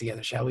paintings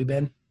together, shall we,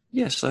 Ben?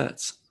 Yes,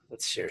 Let's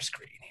share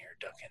screen here,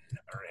 Duncan.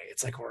 All right.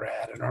 It's like we're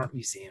at an art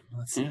museum.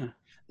 yeah.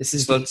 This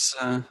is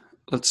So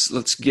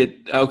let's get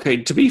okay.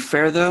 To be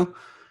fair though,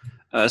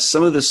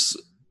 some of this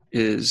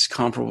is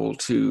comparable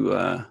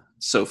to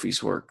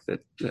Sophie's work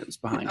that's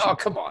behind you. Oh,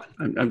 come on.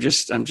 I'm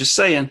just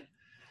saying.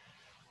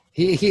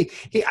 He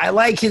I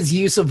like his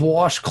use of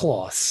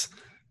washcloths.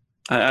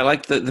 I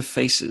like the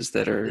faces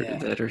that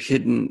are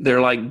hidden.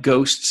 They're like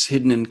ghosts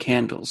hidden in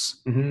candles.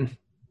 Mm-hmm.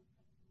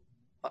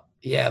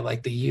 Yeah,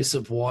 like the use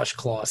of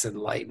washcloths and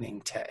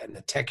lightning and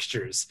the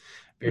textures.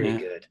 Very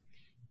good.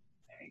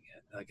 Very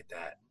good. Look at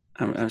that.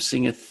 I'm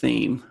seeing a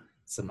theme.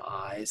 Some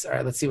eyes. All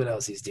right, let's see what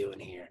else he's doing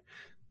here.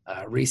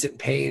 Recent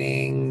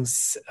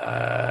paintings.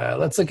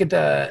 Let's look at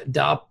the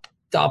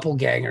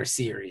Doppelganger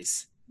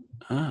series.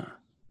 Ah.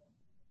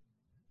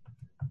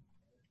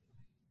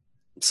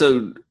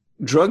 So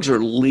drugs are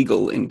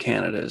legal in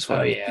Canada as well.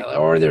 Oh, yeah.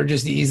 Or they're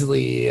just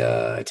easily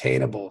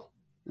attainable.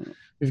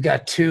 We've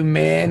got 2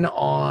 men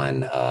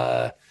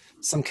on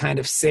some kind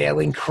of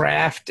sailing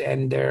craft,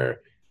 and their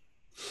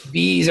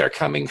bees are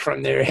coming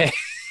from their head,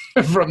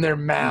 from their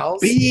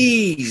mouths.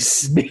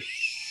 Bees.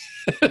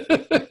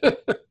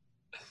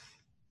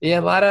 Yeah,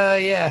 a lot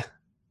of, yeah.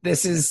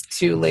 This is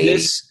 2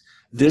 ladies.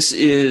 This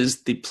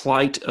is the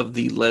plight of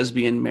the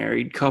lesbian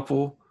married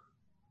couple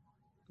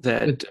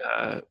that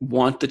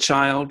want the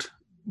child,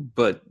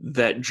 but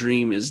that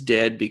dream is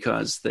dead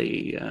because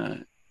they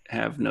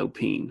have no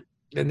peen.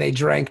 And they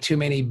drank too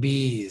many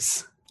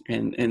bees.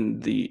 And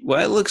it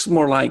looks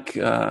more like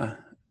what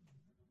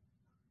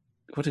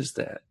is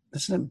that?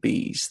 That's not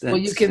bees. Well,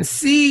 you can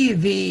see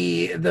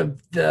the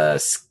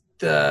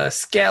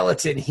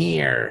skeleton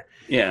here.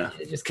 Yeah,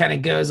 it just kind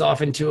of goes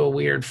off into a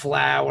weird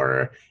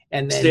flower,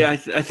 and then see, I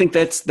think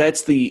that's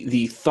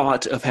the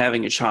thought of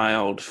having a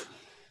child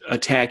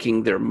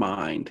attacking their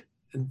mind.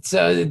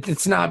 So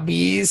it's not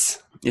bees.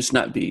 It's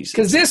not bees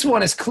because this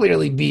one is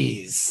clearly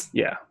bees.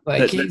 Yeah,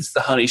 like that's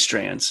the honey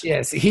strands.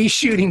 Yes, he's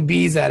shooting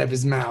bees out of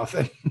his mouth,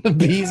 and the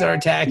bees are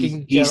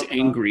attacking. He's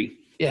angry.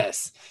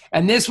 Yes,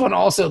 and this one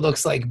also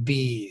looks like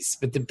bees,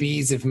 but the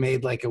bees have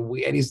made like and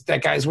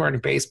that guy's wearing a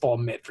baseball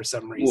mitt for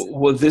some reason.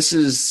 Well, this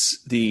is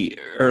the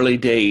early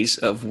days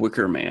of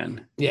Wicker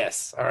Man.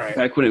 Yes, all right.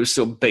 Back when it was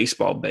still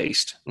baseball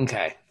based.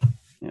 Okay.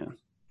 Yeah.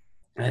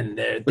 And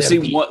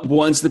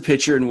one's the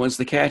pitcher and one's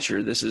the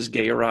catcher. This is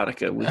gay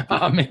erotica.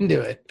 I'm into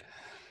it.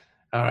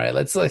 All right,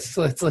 let's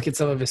look at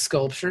some of his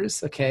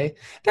sculptures. Okay,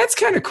 that's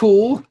kind of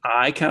cool.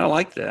 I kind of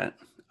like that.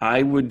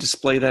 I would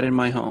display that in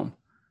my home.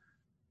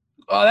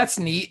 Oh, that's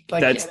neat.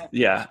 Like,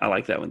 I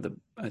like that one.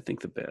 I think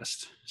the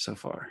best so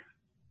far.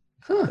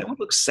 Huh. That one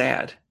looks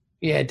sad.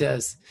 Yeah, it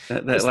does.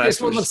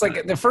 This one looks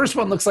like the first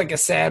one looks like a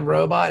sad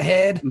robot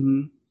head.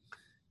 Mm-hmm.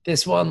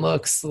 This one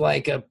looks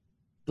like a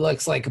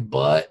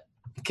butt.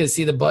 Because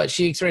see the butt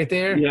cheeks right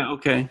there. Yeah.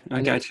 Okay,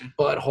 I got you.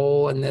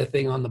 Butthole and the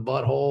thing on the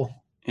butthole.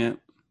 Yeah.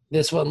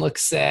 This one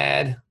looks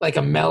sad, like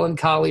a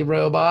melancholy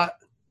robot.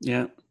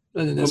 Yeah.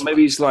 And then Well, this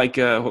maybe he's like,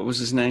 what was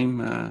his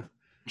name?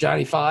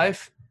 Johnny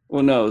Five.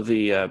 Well, no,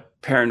 the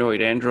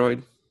paranoid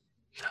android.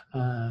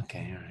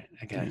 Okay, all right,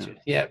 I got you.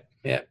 Yep.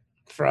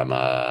 From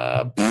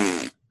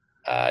Douglas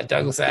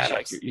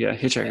Adams.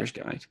 Hitchhiker's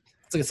Guide.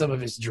 Let's look at some of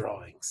his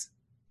drawings.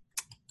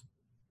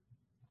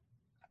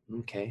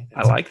 Okay,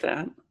 I like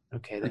that.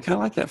 Okay, I kind of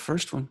like that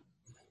first one.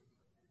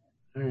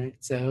 All right,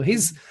 so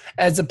he's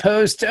as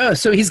opposed to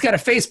so he's got a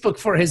Facebook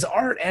for his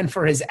art and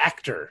for his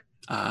actor.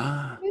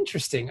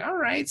 Interesting. All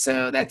right,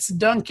 so that's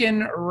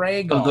Duncan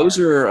Rhaegar. Oh, those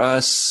are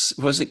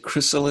was it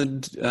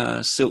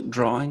chrysalid silk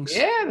drawings?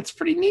 Yeah, that's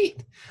pretty neat.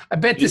 I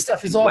bet this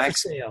stuff is all for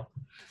sale.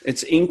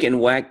 It's ink and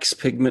wax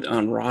pigment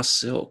on raw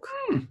silk.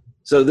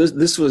 So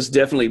this was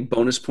definitely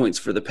bonus points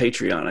for the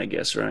Patreon, I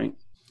guess, right?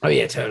 Oh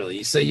yeah,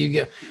 totally. So you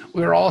get.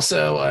 We're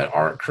also an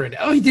art critic.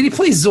 Oh, did he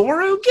play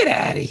Zorro? Get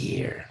out of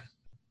here.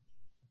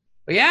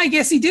 Well, yeah, I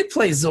guess he did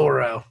play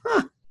Zorro.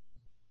 Huh.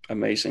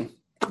 Amazing.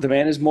 The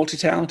man is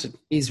multi-talented.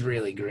 He's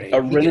really great.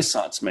 A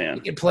Renaissance man.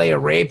 He can play a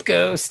rape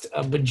ghost,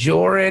 a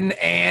Bajoran,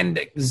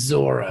 and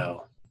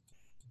Zorro.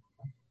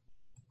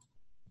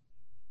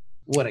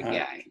 What a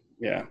guy.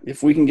 Yeah.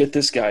 If we can get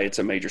this guy, it's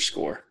a major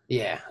score.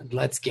 Yeah.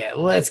 Let's get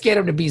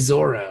him to be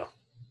Zorro.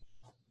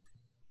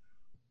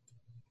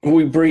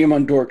 We bring him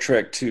on Dork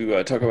Trek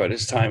to talk about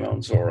his time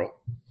on Zorro.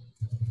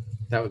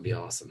 That would be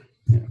awesome.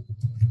 Yeah.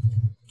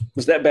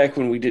 Was that back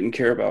when we didn't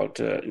care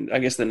about, I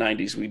guess the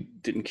 90s, we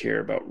didn't care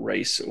about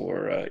race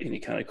or any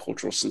kind of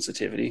cultural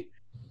sensitivity.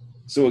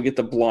 So we'll get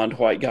the blonde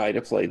white guy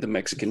to play the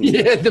Mexican.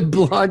 Yeah, the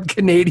blonde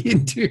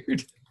Canadian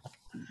dude.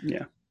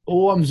 Yeah.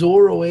 Oh, I'm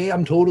Zorro, eh?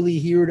 I'm totally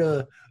here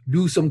to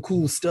do some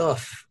cool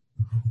stuff.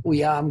 Oh,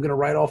 yeah, I'm going to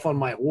ride off on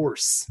my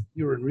horse.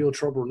 You're in real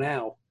trouble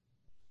now.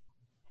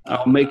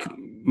 I'll make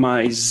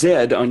my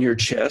Z on your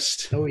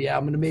chest. Oh, yeah,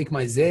 I'm going to make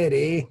my Z,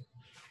 eh?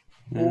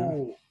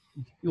 Yeah.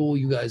 Oh,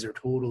 you guys are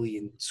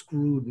totally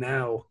screwed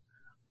now.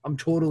 I'm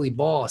totally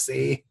boss,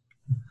 eh?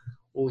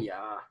 Oh,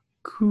 yeah.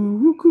 I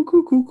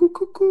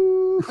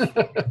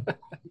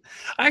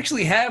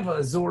actually have a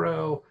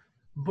Zorro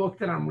book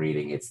that I'm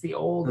reading. It's the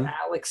old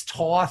Alex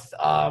Toth.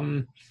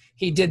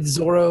 He did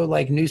Zorro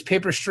like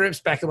newspaper strips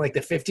back in like the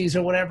 50s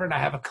or whatever, and I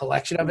have a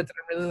collection of it that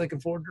I'm really looking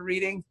forward to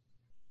reading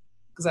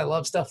because I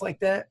love stuff like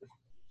that.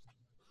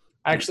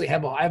 I actually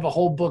have I have a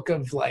whole book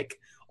of like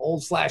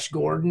old Flash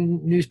Gordon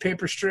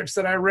newspaper strips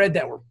that I read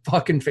that were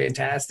fucking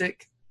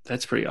fantastic.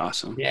 That's pretty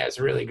awesome. Yeah, it's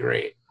really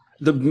great.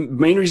 The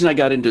main reason I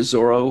got into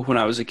Zorro when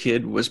I was a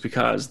kid was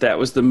because that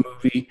was the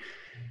movie.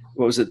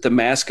 What was it? The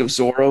Mask of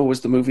Zorro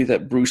was the movie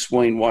that Bruce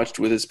Wayne watched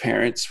with his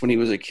parents when he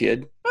was a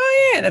kid.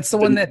 Oh, yeah. That's the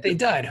one that they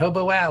died.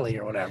 Hobo Alley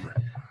or whatever.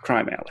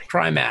 Crime Alley.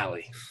 Crime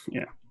Alley.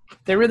 Yeah.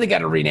 They really got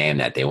to rename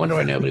that. They wonder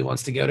why nobody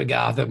wants to go to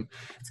Gotham.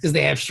 It's because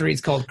they have streets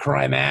called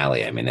Crime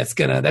Alley. I mean, that's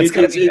gonna be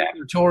bad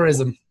for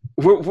tourism.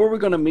 Where are we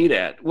going to meet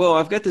at? Well,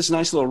 I've got this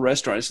nice little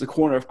restaurant. It's the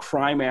corner of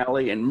Crime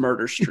Alley and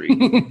Murder Street.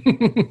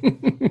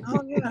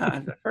 Oh, yeah.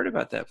 I've heard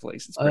about that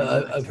place. It's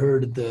nice. I've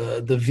heard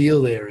the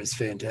veal there is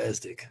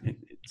fantastic.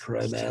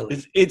 Crime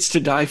Alley. It's to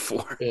die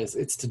for. Yes,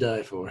 it's to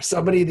die for.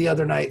 Somebody the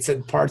other night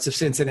said parts of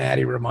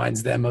Cincinnati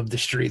reminds them of the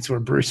streets where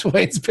Bruce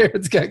Wayne's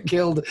parents got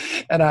killed,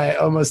 and I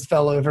almost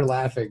fell over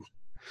laughing.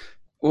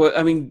 Well,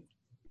 I mean,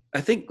 I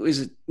think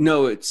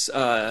it's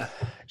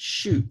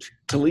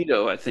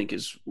Toledo, I think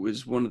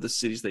was one of the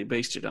cities they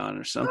based it on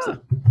or something.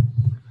 Huh.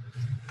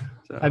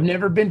 So. I've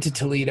never been to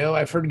Toledo.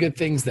 I've heard good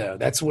things though.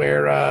 That's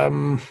where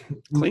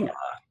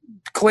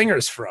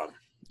Klinger's from.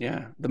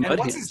 Yeah, the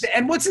Mudhens.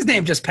 And what's his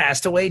name just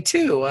passed away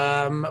too?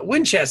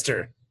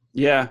 Winchester.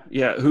 Yeah.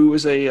 Who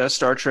was a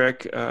Star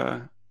Trek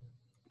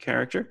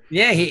character?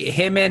 Yeah,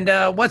 him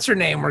and what's her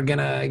name were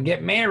gonna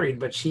get married,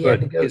 but he had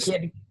to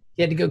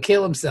go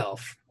kill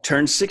himself.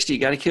 Turn 60, you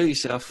got to kill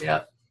yourself.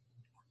 Yeah.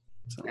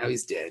 So now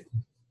he's dead.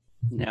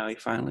 Now he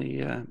finally.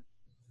 And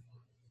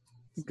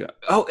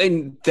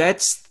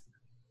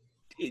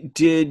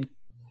did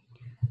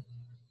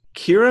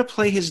Kira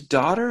play his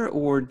daughter,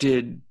 or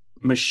did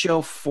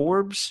Michelle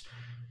Forbes,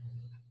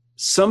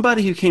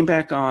 somebody who came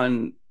back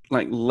on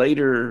like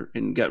later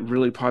and got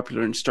really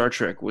popular in Star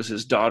Trek, was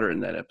his daughter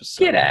in that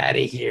episode? Get out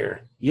of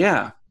here!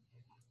 Yeah.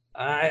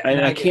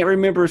 I can't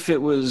remember if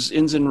it was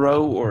Ensign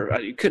Ro or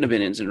it couldn't have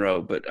been Ensign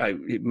Ro, but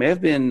it may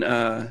have been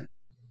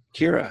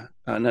Kira,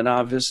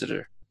 Nana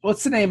Visitor.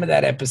 What's the name of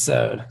that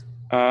episode?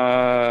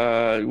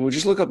 We'll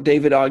just look up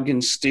David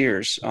Ogden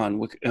Steers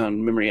on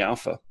Memory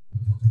Alpha.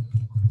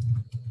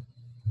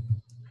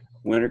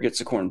 Winner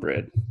gets a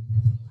cornbread.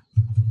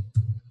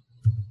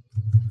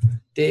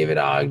 David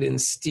Ogden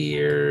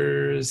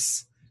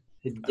Steers.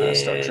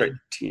 Star Trek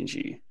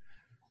TNG.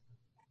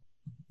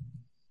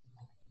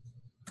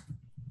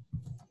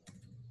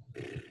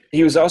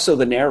 He was also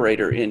the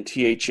narrator in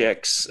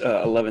THX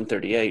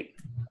 1138.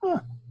 Huh.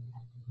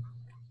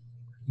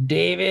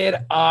 David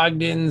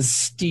Ogden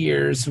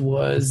Steers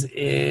was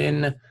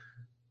in,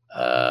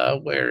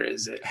 where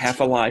is it? Half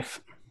a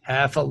Life.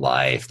 Half a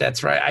Life.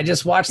 That's right. I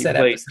just watched that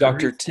played episode.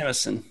 Dr.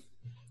 Timison.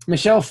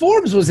 Michelle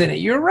Forbes was in it.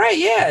 You're right.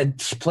 Yeah,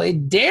 she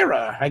played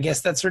Dara. I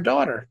guess that's her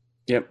daughter.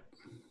 Yep.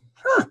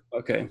 Huh.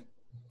 Okay.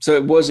 So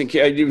it wasn't.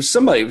 It was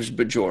somebody who was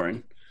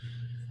Bajoran.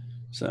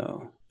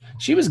 So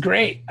she was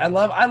great. I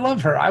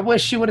love her. I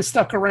wish she would have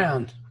stuck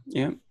around.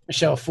 Yeah.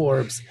 Michelle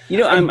Forbes.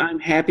 I'm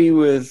happy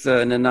with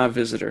Nana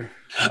Visitor.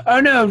 Oh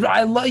no,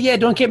 yeah.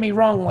 Don't get me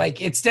wrong.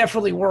 Like it's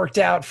definitely worked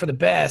out for the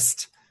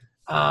best.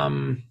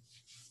 But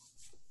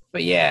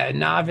yeah,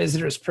 Nana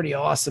Visitor is pretty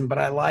awesome. But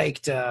I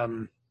liked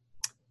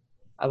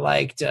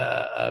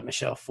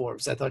Michelle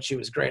Forbes. I thought she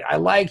was great. I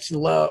liked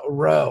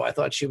Ro. I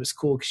thought she was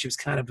cool because she was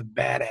kind of a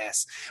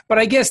badass. But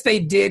I guess they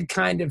did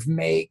kind of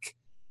make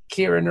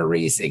Kira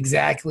Nerys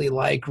exactly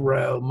like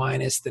Ro,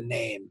 minus the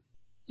name.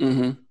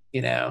 Mm-hmm.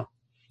 You know.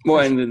 Well,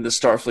 and then the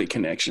Starfleet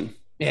connection.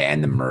 Yeah,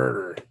 and the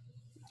murder.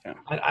 Yeah.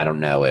 I don't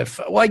know if.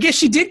 Well, I guess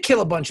she did kill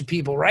a bunch of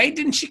people, right?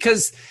 Didn't she?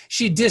 Because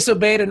she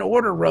disobeyed an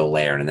order, Ro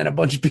Laren, and then a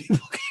bunch of people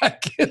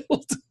got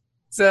killed.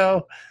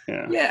 So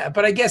yeah,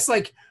 but I guess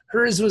like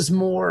hers was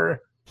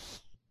more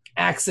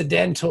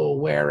accidental,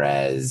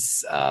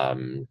 whereas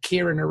Kira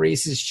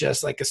Nerys is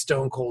just like a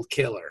stone cold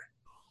killer.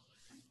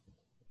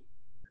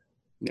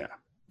 Yeah,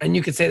 and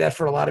you could say that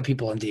for a lot of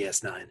people on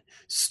DS9,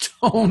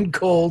 stone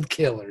cold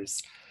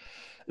killers.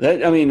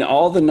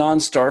 All the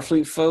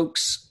non-Starfleet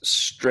folks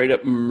straight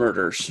up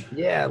murders.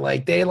 Yeah,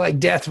 like they like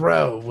death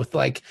row with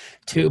like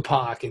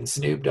Tupac and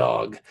Snoop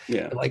Dogg.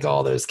 Yeah, like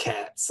all those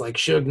cats, like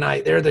Suge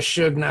Knight. They're the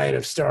Suge Knight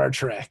of Star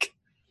Trek.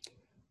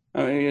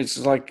 I mean, it's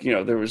like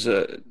there was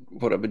a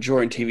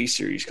Bajoran TV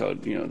series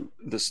called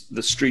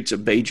the Streets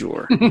of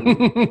Bajor.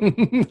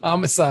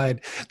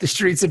 Homicide, the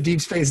Streets of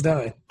Deep Space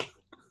Nine.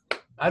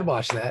 I'd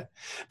watch that.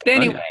 But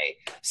anyway,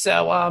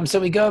 so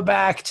we go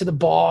back to the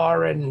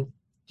bar and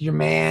your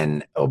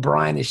man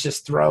O'Brien is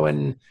just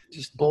throwing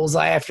just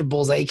bullseye after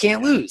bullseye. He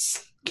can't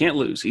lose. Can't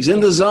lose. He's in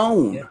the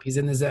zone. Yep, he's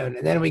in the zone.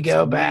 And then we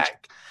go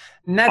back.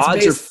 And that's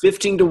odds are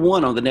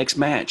 15-1 on the next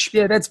match.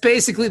 Yeah, that's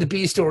basically the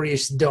B story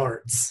is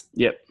darts.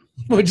 Yep.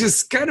 Which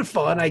is kind of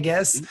fun, I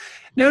guess.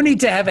 No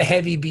need to have a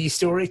heavy B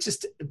story. It's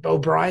just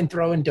O'Brien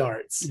throwing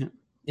darts.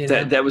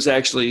 Yeah. That was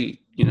actually,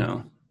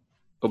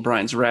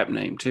 O'Brien's rap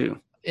name too.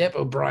 Yep,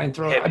 O'Brien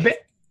throwing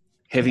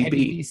heavy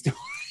B story.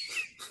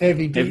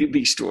 Heavy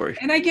B story.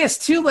 And I guess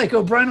too, like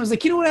O'Brien was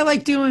like, you know what I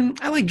like doing?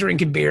 I like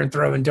drinking beer and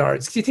throwing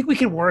darts. Do you think we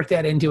could work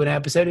that into an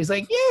episode? He's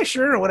like, yeah,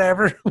 sure,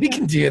 whatever. We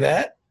can do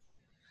that.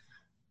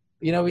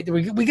 We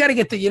got to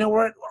get the,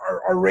 what?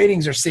 Our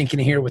ratings are sinking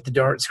here with the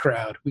darts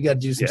crowd. We got to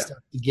do some stuff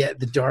to get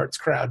the darts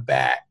crowd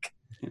back.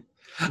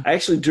 I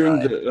actually, during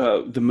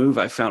the move,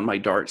 I found my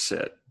dart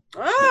set.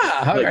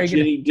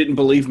 Jenny didn't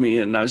believe me,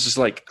 and I was just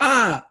like,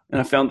 and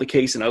I found the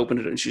case and I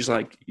opened it, and she's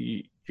like,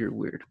 you're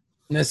weird.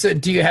 Now, so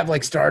do you have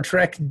like Star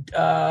Trek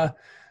darts?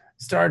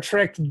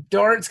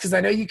 Because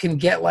I know you can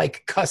get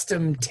like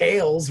custom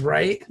tails,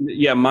 right?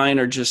 Yeah, mine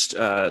are just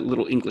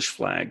little English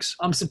flags.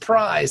 I'm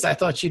surprised. I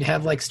thought you'd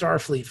have like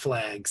Starfleet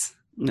flags.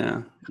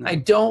 No. I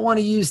don't want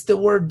to use the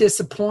word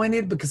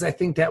disappointed because I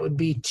think that would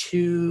be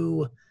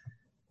too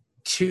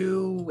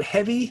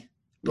heavy.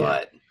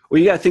 But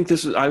I think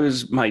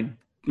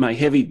my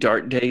heavy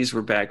dart days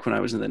were back when I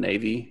was in the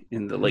Navy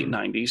in the late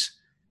 90s.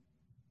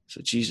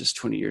 So Jesus,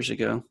 20 years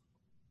ago.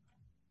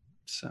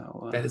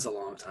 So that is a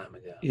long time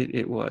ago.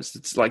 It was.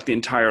 It's like the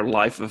entire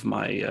life of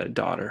my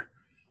daughter.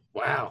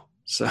 Wow.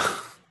 So,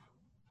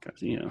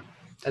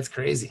 that's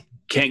crazy.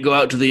 Can't go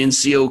out to the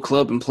NCO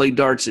club and play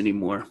darts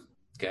anymore.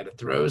 Got to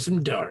throw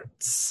some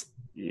darts.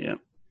 Yeah.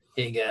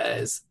 Hey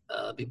guys,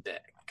 I'll be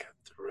back.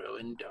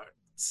 Throwing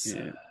darts.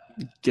 Yeah.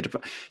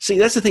 See,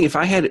 that's the thing. If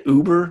I had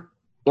Uber,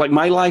 like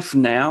my life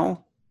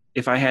now,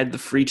 if I had the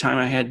free time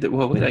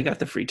I got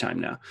the free time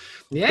now.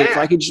 Yeah. But if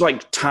I could just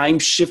like time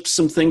shift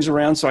some things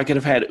around so I could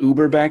have had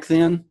Uber back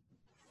then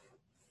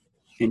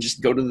and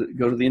just go to the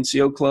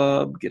NCO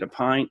club, get a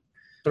pint,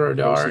 throw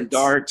some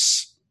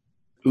darts,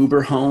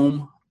 Uber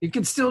home. You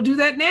can still do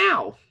that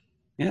now.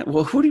 Yeah.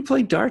 Well, who do you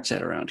play darts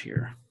at around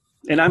here?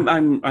 And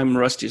I'm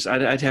rusty. So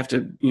I'd have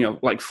to,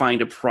 like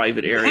find a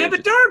private area. Have a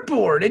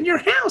dartboard in your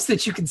house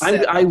that you can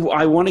set. I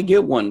want to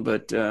get one,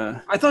 but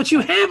I thought you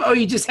have. Oh,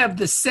 you just have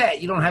the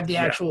set. You don't have the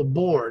actual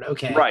board.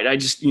 Okay. Right. I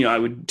just, I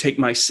would take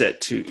my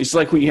set to. It's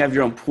like when you have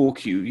your own pool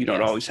cue. You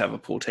don't always have a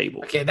pool table.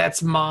 Okay,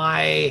 that's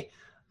my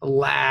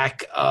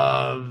lack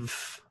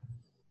of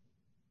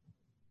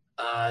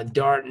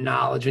dart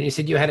knowledge. When you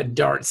said you had a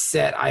dart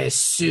set, I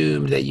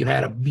assumed that you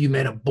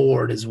meant a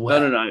board as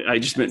well. No. I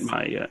just meant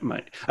my.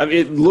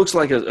 It looks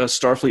like a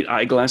Starfleet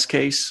eyeglass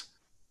case,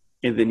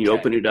 and then you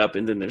open it up,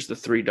 and then there's the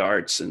 3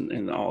 darts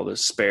and all the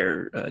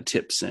spare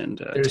tips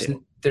and.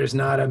 There's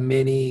not a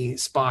mini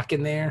Spock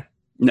in there.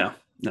 No.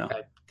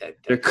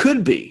 There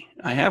could be.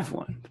 I have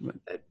one.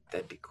 But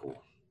that'd be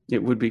cool.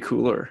 It would be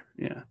cooler.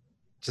 Yeah.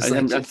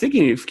 I'm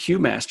thinking of Q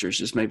Masters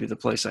is maybe the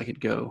place I could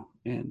go,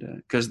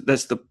 and because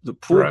that's the pool.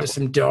 Throw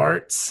some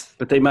darts.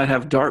 But they might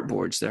have dart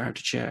boards there. I have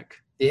to check.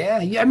 Yeah.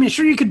 I mean,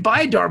 sure, you could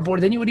buy a dartboard,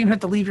 then you wouldn't even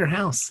have to leave your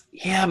house.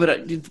 Yeah,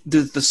 but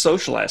the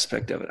social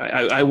aspect of it,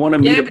 I want to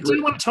meet. Yeah, but do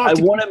you want to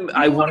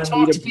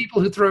talk to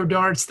people who throw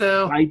darts,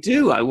 though? I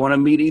do. I want to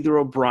meet either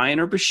O'Brien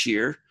or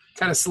Bashir.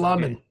 Kind of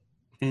slumming.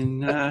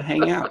 And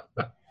hang out.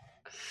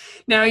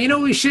 Now, you know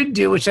what we should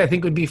do, which I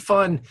think would be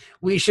fun?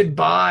 We should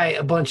buy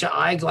a bunch of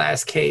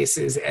eyeglass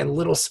cases and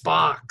little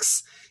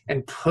Spocks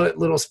and put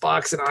little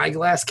Spocks in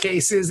eyeglass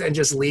cases and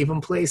just leave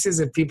them places.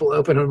 If people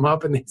open them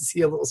up and they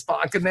see a little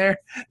Spock in there,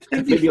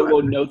 maybe a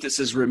little note that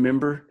says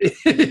 "Remember."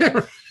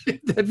 Yeah,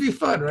 that'd be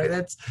fun, right?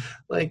 That's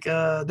like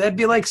that'd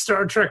be like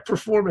Star Trek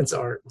performance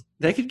art.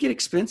 That could get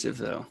expensive,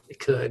 though. It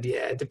could,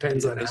 yeah. It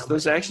depends on how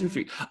those action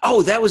figures.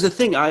 Oh, that was the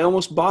thing. I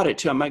almost bought it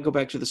too. I might go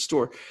back to the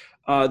store.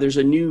 There's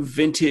a new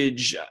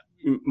vintage.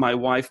 My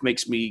wife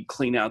makes me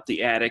clean out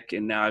the attic,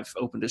 and now I've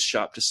opened a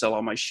shop to sell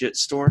all my shit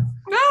store.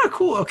 Oh,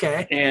 cool.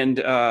 Okay. And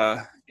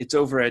it's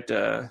over at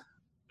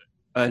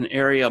an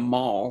area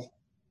mall.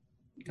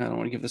 I don't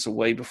want to give this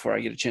away before I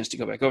get a chance to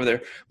go back over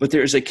there. But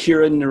there's a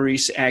Kira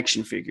Nerys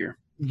action figure.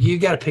 You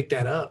got to pick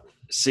that up.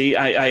 See,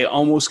 I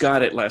almost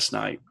got it last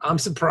night. I'm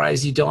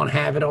surprised you don't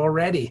have it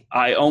already.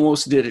 I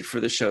almost did it for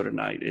the show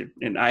tonight,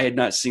 and I had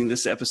not seen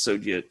this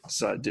episode yet,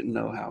 so I didn't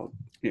know how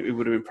it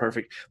would have been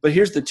perfect. But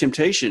here's the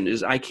temptation: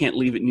 is I can't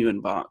leave it new in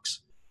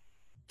box.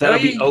 That'll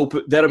be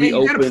open. That'll be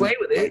open. You gotta play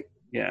with it.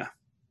 Yeah.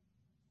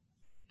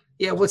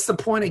 Yeah. What's the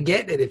point of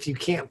getting it if you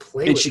can't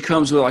play? And she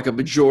comes with like a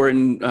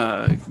Bajoran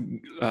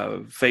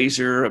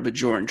phaser, a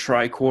Bajoran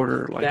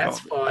tricorder. Like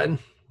that's fun.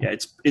 Yeah,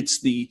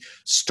 it's the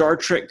Star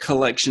Trek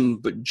Collection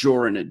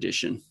Bajoran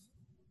edition,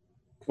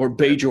 or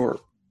Bajor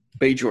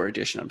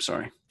edition. I'm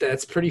sorry.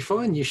 That's pretty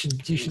fun. You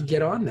should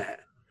get on that.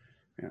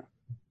 Yeah,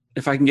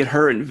 if I can get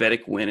her and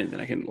Vedic win it,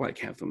 then I can like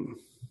have them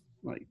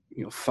like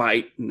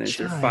fight, and as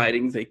they're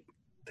fighting, they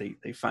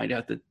find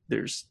out that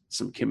there's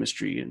some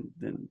chemistry, and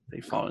then they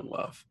fall in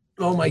love.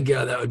 Oh my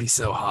god, that would be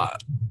so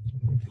hot.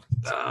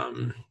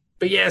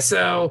 But yeah,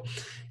 so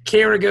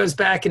Kira goes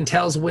back and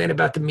tells Wynn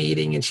about the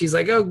meeting, and she's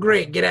like, oh,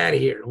 great, get out of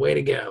here. Way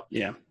to go.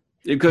 Yeah.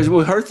 Because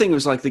her thing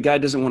was like the guy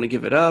doesn't want to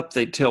give it up.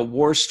 They tell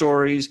war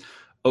stories.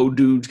 Oh,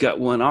 dude's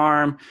got one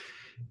arm.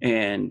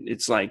 And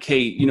it's like, hey,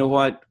 you know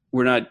what?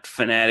 We're not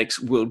fanatics.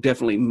 We'll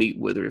definitely meet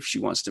with her if she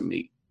wants to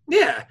meet.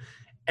 Yeah.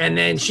 And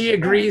then she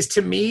agrees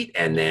to meet,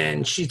 and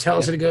then she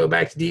tells her to go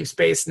back to Deep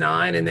Space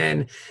Nine, and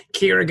then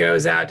Kira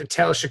goes out to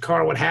tell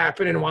Shakar what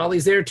happened, and while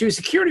he's there, 2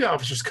 security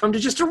officers come to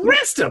just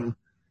arrest him.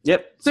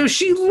 Yep. So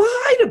she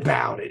lied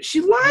about it.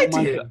 She lied to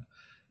him. God.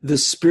 The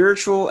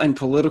spiritual and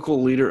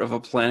political leader of a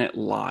planet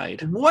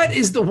lied. What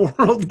is the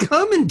world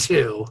coming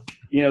to?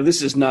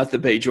 This is not the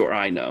Bajor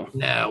I know.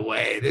 No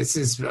way. This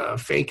is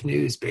fake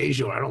news,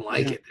 Bajor. I don't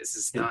like it. This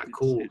is not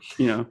cool.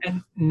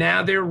 And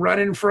now they're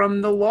running from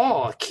the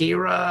law.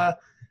 Kira,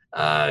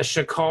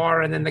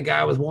 Shakar, and then the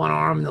guy with one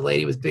arm and the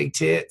lady with big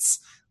tits.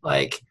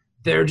 Like,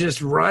 they're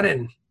just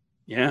running.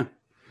 Yeah.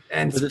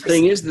 And the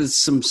thing is that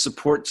some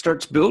support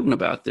starts building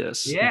about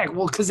this. Yeah,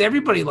 well, because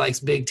everybody likes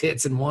big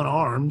tits and one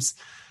arms.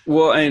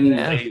 Well, and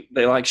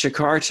they like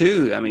Shakar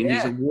too. I mean,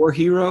 he's a war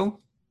hero.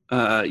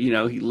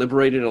 He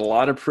liberated a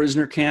lot of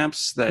prisoner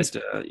camps.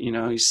 That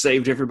he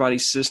saved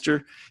everybody's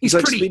sister. He's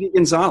like Speedy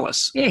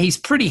Gonzalez. Yeah, he's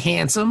pretty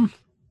handsome.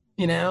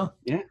 Yeah.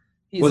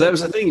 That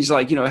was the thing. He's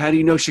like, how do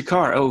you know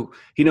Shakar? Oh,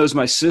 he knows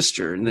my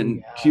sister. And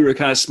then Kira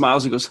kind of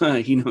smiles and goes,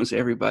 he knows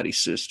everybody's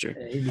sister.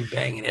 Yeah, he'd be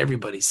banging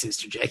everybody's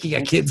sister, Jack. He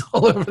got kids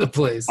all over the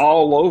place.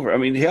 All over. I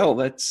mean, hell,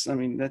 that's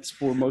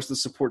where most of the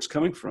support's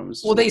coming from.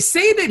 Well, they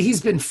say that he's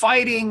been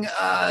fighting.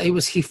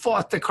 He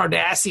fought the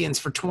Cardassians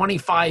for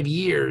 25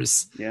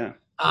 years. Yeah.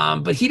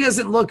 But he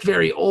doesn't look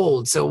very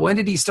old. So when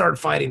did he start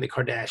fighting the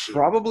Cardassians?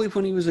 Probably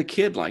when he was a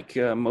kid, like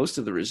most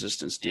of the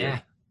Resistance did. Yeah.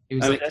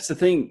 I mean, that's the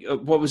thing.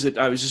 What was it?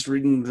 I was just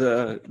reading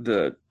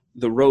the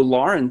Ro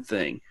Lauren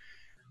thing,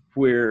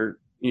 where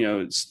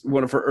it's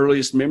one of her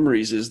earliest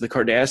memories is the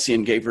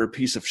Cardassian gave her a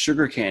piece of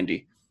sugar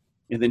candy,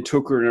 and then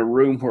took her in a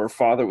room where her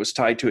father was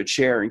tied to a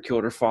chair and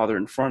killed her father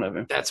in front of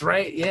him. That's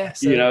right. Yeah.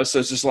 So, so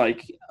it's just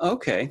like,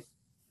 okay,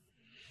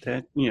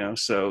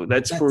 so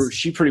that's where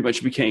she pretty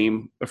much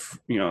became a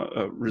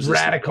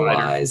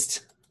radicalized.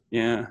 Fighter.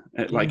 Yeah,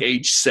 at like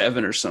age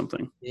 7 or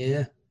something.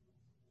 Yeah.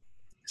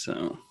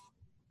 So.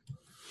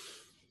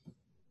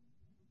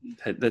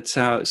 That's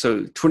how.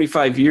 So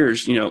 25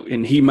 years,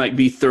 and he might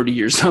be 30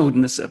 years old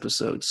in this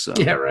episode. So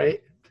yeah,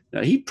 right.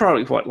 He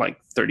probably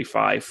like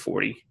 35,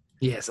 40.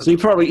 Yeah. So he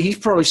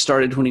probably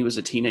started when he was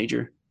a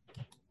teenager.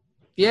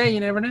 Yeah, you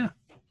never know.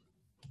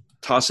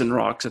 Tossing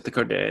rocks at the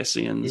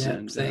Cardassians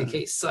and saying,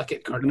 "Hey, suck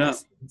it,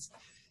 Cardassians."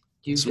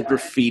 Some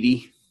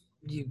graffiti.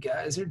 You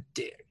guys are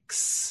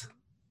dicks.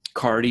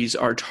 Cardies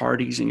are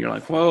tardies, and you're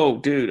like, "Whoa,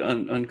 dude,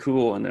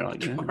 uncool." And they're like,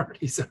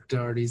 "Cardies are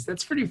tardies."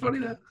 That's pretty funny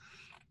though.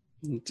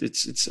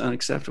 It's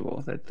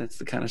unacceptable. That's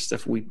the kind of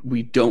stuff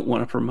we don't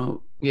want to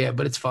promote. Yeah,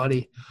 but it's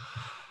funny.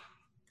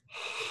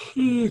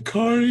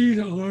 Cardies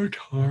are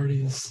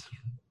tardies.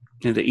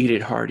 And they eat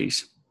at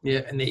Hardee's.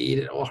 Yeah, and they eat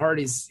it. Well,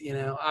 Hardee's,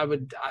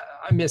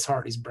 I miss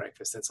Hardee's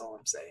breakfast. That's all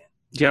I'm saying.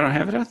 You don't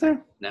have it out there?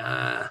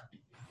 Nah.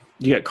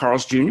 You got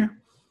Carl's Jr.?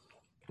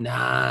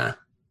 Nah.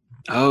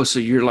 Oh, so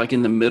you're like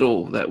in the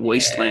middle, that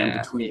wasteland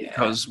Yeah, between, yeah.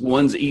 because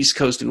one's East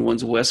Coast and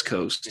one's West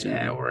Coast.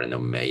 Yeah, And, we're in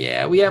the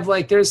yeah. We have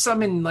like there's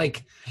some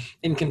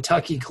in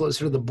Kentucky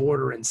closer to the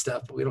border and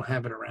stuff, but we don't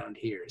have it around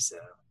here. So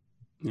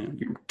yeah,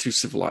 you're too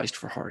civilized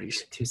for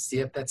Hardee's.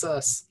 yep, that's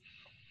us.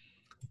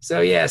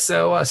 So yeah,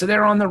 so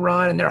they're on the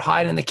run and they're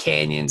hiding in the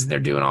canyons and they're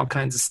doing all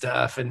kinds of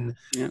stuff and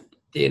Yeah.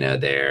 you know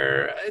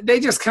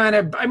they just kind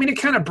of it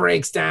kind of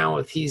breaks down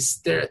with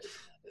the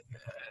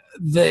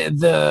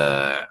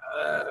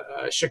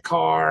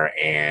Shakar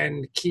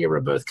and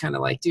Kira both kind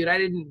of like, dude, I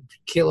didn't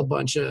kill a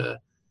bunch of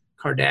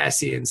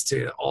Cardassians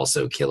to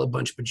also kill a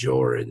bunch of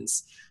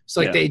Bajorans. So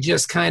like they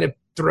just kind of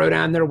throw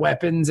down their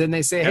weapons and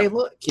they say, hey,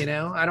 look, you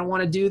know, I don't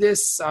want to do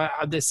this.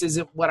 This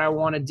isn't what I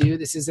want to do.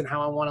 This isn't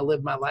how I want to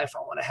live my life. I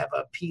want to have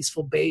a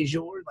peaceful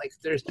Bajor. Like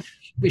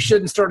we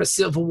shouldn't start a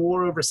civil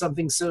war over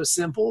something so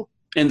simple.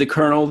 And the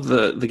colonel,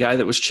 the guy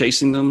that was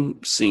chasing them,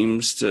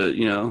 seems to,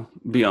 you know,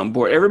 be on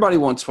board. Everybody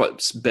wants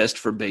what's best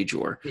for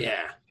Bajor.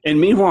 Yeah. And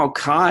meanwhile,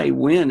 Kai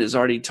Wynn is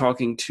already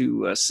talking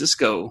to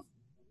Cisco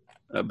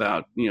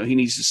about, you know, he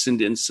needs to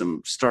send in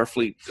some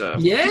Starfleet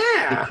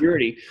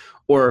security.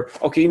 Or,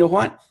 okay, you know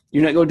what?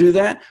 You're not going to do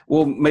that?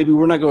 Well, maybe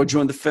we're not going to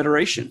join the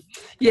Federation.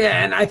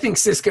 Yeah, and I think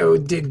Cisco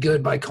did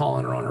good by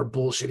calling her on her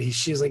bullshit.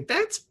 She's like,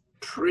 that's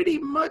pretty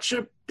much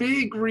a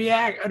big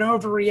an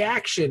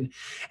overreaction.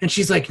 And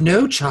she's like,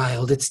 no,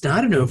 child, it's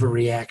not an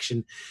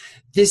overreaction.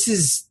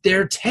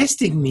 They're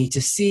testing me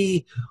to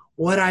see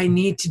what I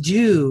need to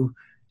do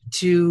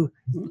to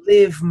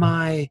live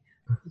my,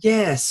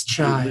 yes,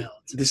 child.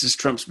 This is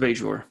Trump's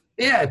Bajor.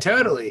 Yeah,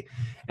 totally.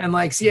 And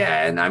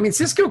and I mean,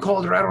 Cisco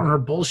called her out on her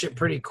bullshit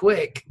pretty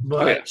quick,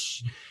 but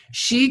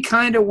she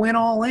kind of went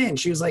all in.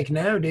 She was like,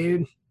 no,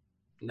 dude,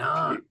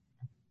 nah.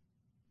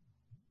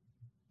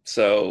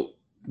 So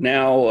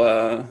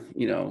now,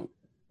 you know,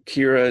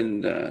 Kira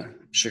and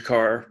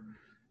Shakar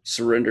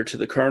surrender to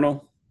the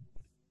colonel,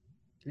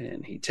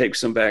 and he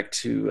takes them back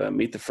to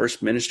meet the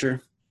first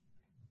minister.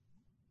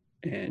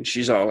 And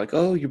she's all like,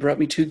 oh, you brought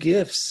me 2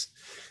 gifts.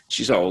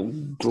 She's all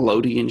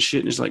gloaty and shit.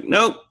 And it's like,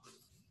 nope,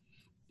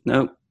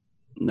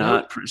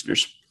 not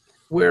prisoners.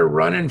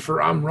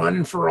 I'm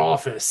running for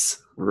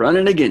office.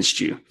 Running against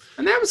you.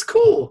 And that was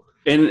cool.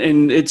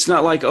 And it's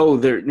not like, oh,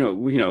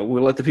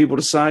 we'll let the people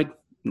decide.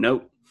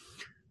 Nope.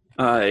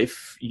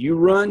 If you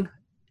run,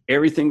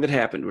 everything that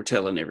happened, we're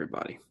telling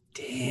everybody.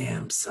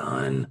 Damn,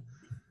 son.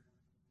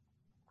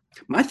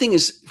 My thing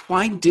is,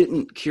 why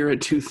didn't Kira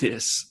do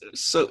this?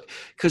 So,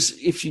 because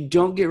if you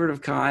don't get rid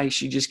of Kai,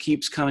 she just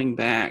keeps coming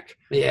back.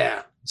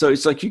 Yeah. So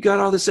it's like, you got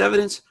all this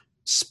evidence,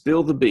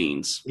 spill the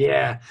beans.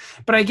 Yeah.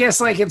 But I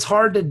guess it's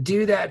hard to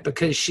do that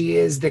because she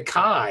is the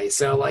Kai.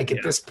 So at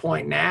this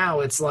point now,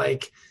 it's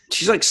like.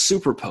 She's like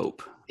Super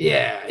Pope.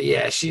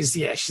 Yeah. She's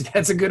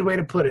that's a good way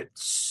to put it.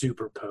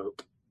 Super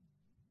Pope.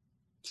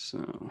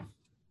 So.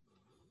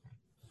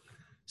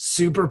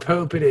 Super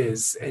Pope it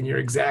is. And you're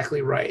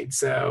exactly right.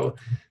 So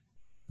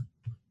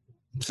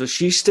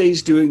she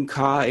stays doing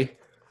Kai.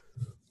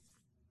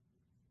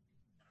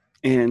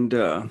 And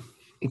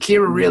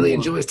Kira really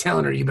enjoys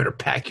telling her, you better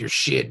pack your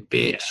shit,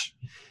 bitch.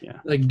 Yeah.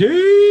 Like,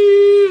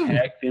 damn.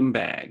 Pack them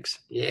bags.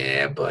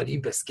 Yeah, bud,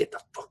 you best get the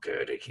fuck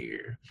out of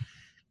here.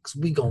 Because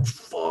we gonna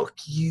fuck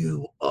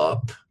you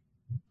up,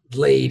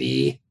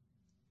 lady.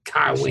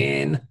 Kai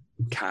Wynn.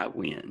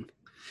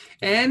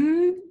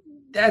 And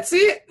that's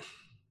it.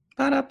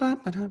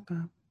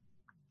 Ba-da-ba-ba-da-ba.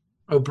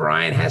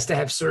 O'Brien has to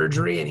have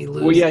surgery and he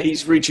loses. Well, yeah,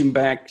 he's reaching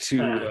back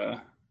to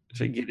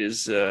get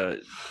his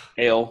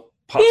ale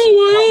pops.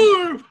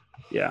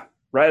 Yeah,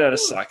 right out of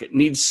socket.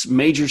 Needs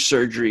major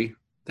surgery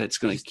that's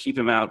going to keep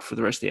him out for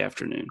the rest of the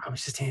afternoon. I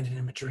was just handing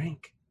him a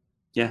drink.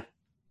 Yeah.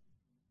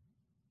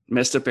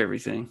 Messed up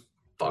everything.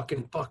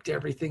 Fucking fucked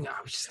everything. I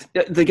was just...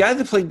 The guy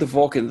that played the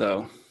Vulcan,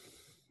 though,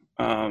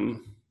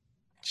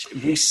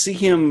 we see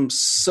him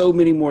so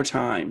many more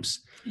times.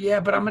 Yeah,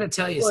 but I'm going to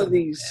tell you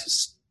something.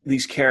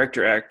 These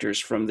character actors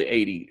from the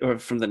 80s or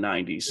from the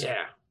 90s.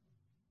 Yeah.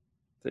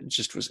 That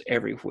just was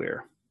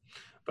everywhere.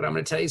 But I'm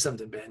going to tell you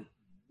something, Ben.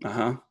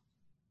 Uh-huh.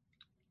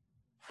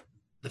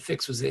 The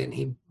fix was in.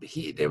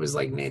 He there was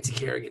Nancy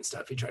Kerrigan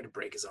stuff. He tried to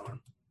break his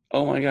arm.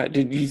 Oh my God.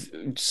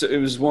 So it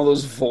was one of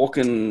those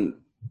Vulcan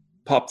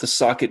pop the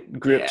socket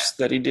grips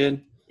that he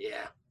did?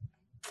 Yeah.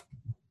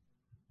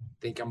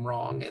 Think I'm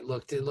wrong. It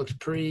looked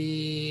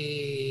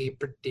pretty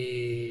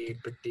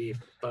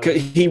funny.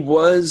 He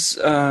was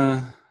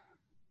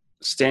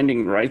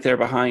standing right there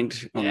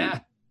behind.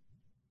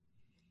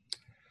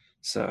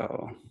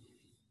 So,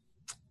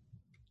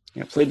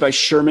 played by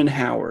Sherman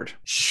Howard.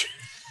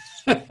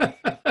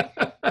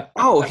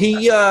 Oh,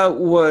 he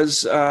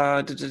was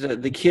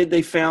the kid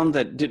they found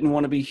that didn't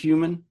want to be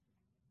human,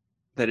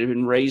 that had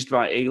been raised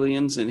by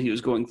aliens, and he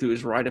was going through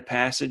his rite of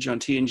passage on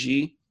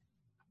TNG.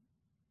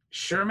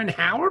 Sherman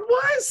Howard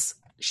was?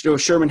 No,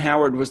 Sherman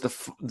Howard was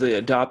the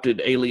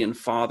adopted alien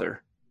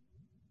father.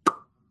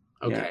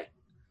 Okay. Yeah.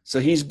 So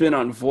he's been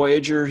on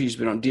Voyager, he's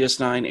been on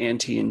DS9 and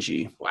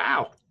TNG.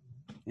 Wow.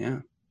 Yeah.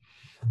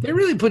 They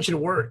really put you to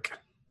work.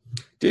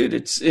 Dude,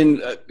 it's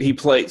in. He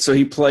played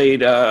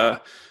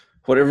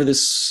whatever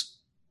this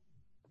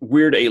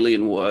weird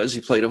alien was.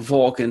 He played a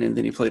Vulcan, and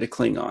then he played a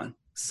Klingon.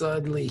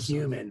 Suddenly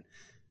Human.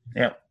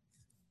 Yeah.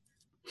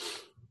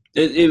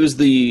 It was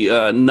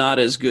the not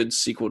as good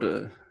sequel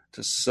to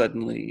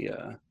Suddenly.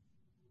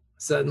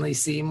 Suddenly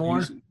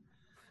Seymour.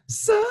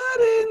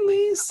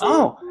 Suddenly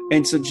Seymour. Oh,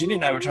 and so Ginny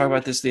and I were talking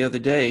about this the other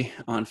day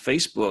on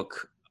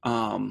Facebook.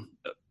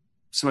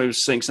 Somebody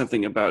was saying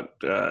something about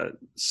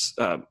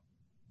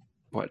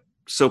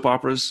soap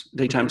operas,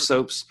 daytime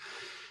soaps,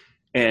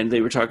 and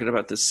they were talking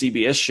about the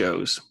CBS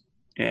shows.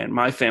 And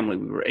my family,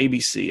 we were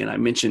ABC, and I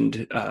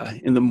mentioned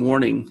In the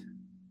Morning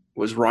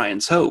was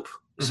Ryan's Hope.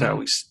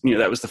 So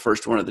that was the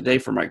first one of the day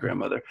for my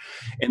grandmother,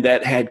 and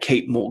that had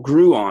Kate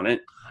Mulgrew on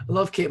it. I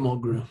love Kate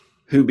Mulgrew,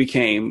 who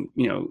became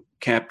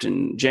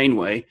Captain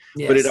Janeway.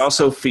 Yes. But it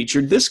also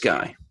featured this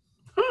guy.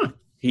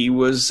 He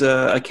was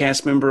a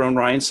cast member on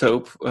Ryan's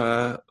Hope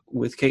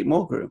with Kate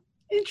Mulgrew.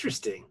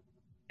 Interesting.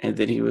 And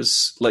then he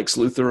was Lex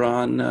Luthor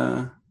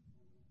on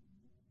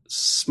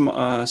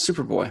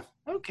Superboy.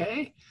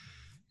 Okay.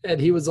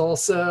 And he was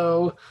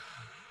also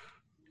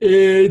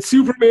in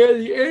Superman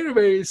the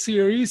animated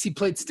series. He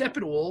played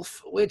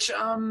Steppenwolf, which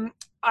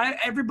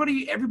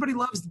everybody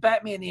loves the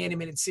Batman the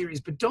animated series,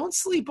 but don't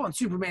sleep on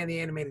Superman the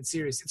animated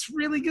series. It's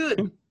really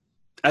good.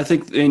 I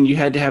think, and you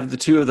had to have the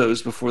two of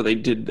those before they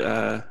did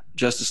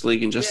Justice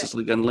League and Justice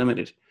League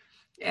Unlimited.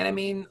 And I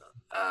mean,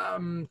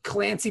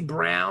 Clancy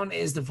Brown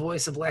is the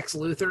voice of Lex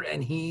Luthor,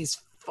 and he's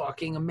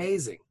fucking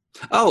amazing.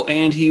 Oh,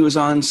 and he was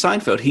on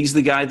Seinfeld. He's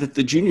the guy that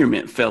the Junior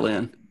Mint fell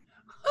in.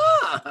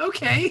 Ah,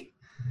 okay.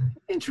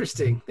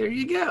 Interesting. There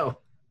you go.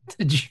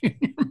 The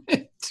Junior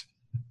Mint.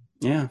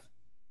 Yeah.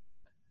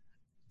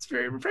 It's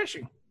very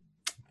refreshing.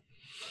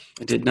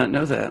 I did not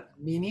know that.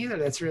 Me neither.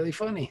 That's really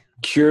funny.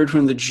 Cured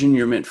when the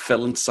Junior Mint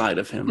fell inside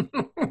of him.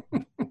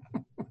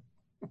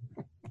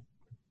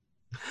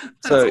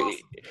 So, awesome.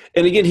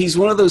 And again, he's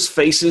one of those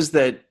faces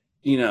that,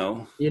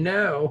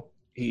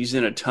 he's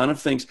in a ton of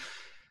things.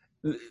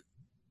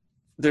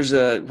 There's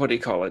what do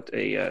you call it?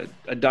 A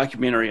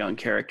documentary on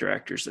character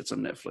actors that's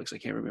on Netflix. I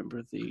can't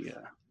remember the.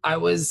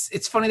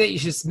 It's funny that you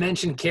just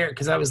mentioned character,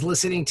 because I was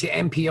listening to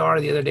NPR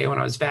the other day when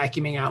I was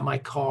vacuuming out my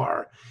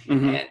car,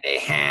 and they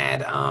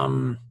had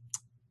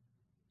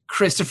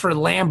Christopher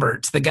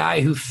Lambert, the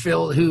guy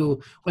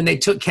who when they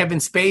took Kevin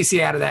Spacey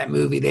out of that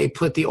movie, they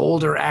put the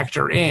older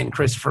actor in.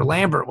 Christopher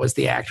Lambert was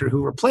the actor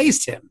who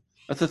replaced him.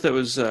 I thought that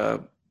was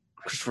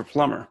Christopher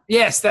Plummer.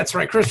 Yes, that's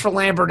right. Christopher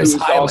Lambert is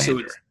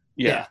Highlander.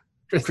 Yeah.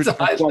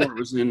 Christopher Plummer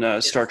was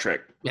in Star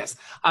Trek. Yes,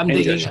 I'm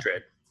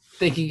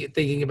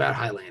thinking about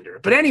Highlander.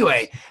 But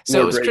anyway,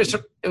 so it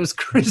was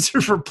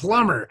Christopher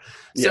Plummer.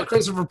 So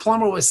Christopher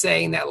Plummer was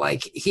saying that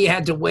he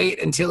had to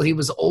wait until he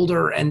was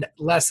older and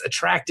less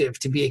attractive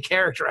to be a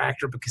character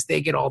actor because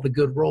they get all the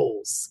good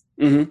roles.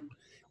 Mm-hmm.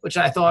 Which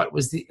I thought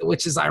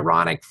which is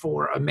ironic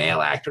for a male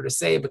actor to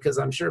say, because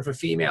I'm sure if a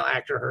female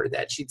actor heard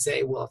that, she'd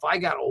say, well, if I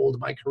got old,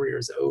 my career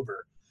is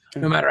over,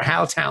 no matter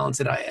how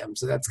talented I am.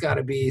 So that's got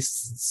to be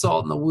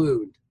salt in the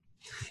wound.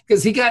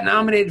 Because he got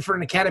nominated for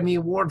an Academy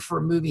Award for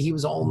a movie he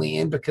was only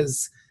in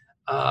because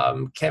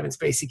Kevin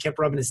Spacey kept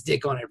rubbing his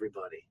dick on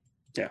everybody.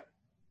 Yeah.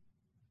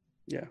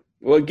 Yeah.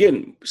 Well,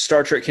 again,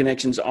 Star Trek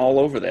connections all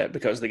over that,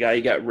 because the guy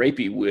he got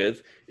rapey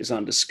with is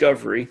on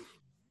Discovery.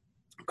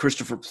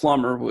 Christopher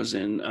Plummer was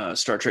in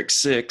Star Trek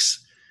VI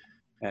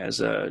as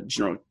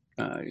General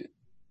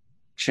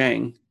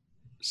Chang.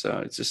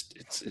 So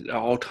it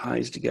all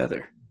ties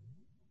together.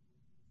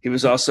 He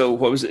was also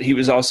he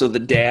was also the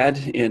dad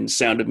in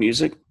Sound of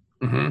Music.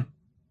 Mm-hmm.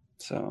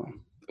 So,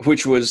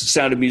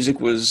 Sound of Music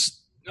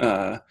was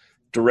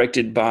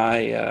directed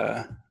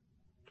by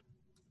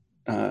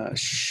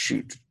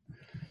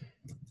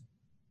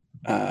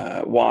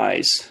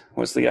Wise.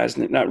 What's the guy's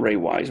name? Not Ray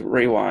Wise.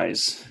 Ray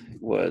Wise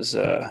was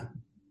the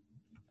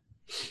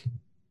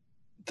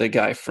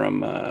guy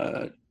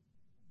from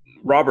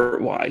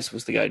Robert Wise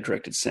was the guy who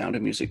directed Sound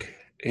of Music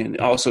and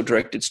also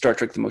directed Star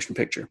Trek: The Motion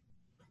Picture.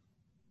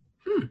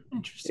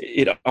 Interesting.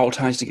 It all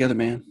ties together,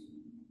 man.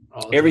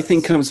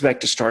 Everything comes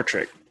back to Star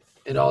Trek.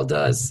 It all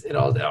does.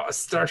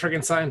 Star Trek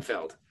and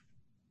Seinfeld.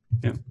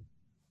 Yeah.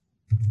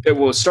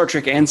 Well, Star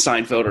Trek and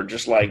Seinfeld are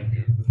just like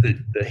the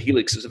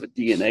helixes of a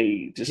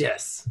DNA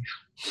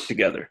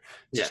together.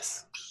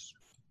 Yes.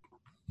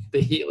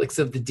 The helix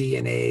of the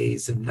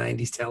DNAs of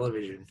 90s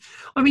television.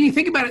 I mean, you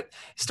think about it,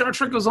 Star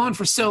Trek goes on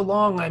for so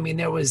long. I mean,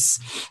 there was,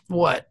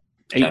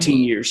 18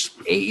 years.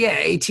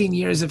 18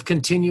 years of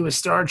continuous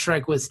Star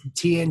Trek with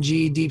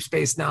TNG, Deep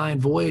Space Nine,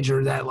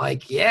 Voyager, that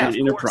and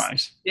Enterprise.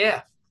 Course.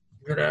 Yeah.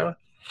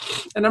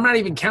 And I'm not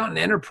even counting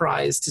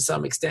Enterprise to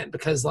some extent,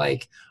 because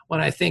when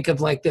I think of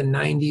the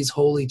 90s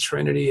holy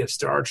trinity of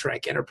Star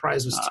Trek,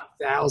 Enterprise was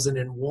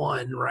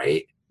 2001,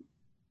 right?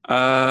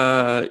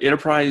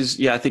 Enterprise,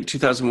 I think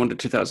 2001 to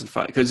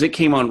 2005, because it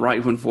came on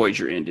right when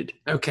Voyager ended.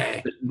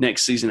 Okay. The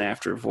next season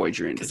after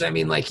Voyager ended. Because I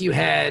mean, you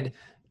had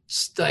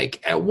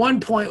at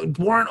one point,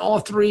 weren't all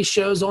three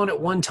shows on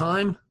at one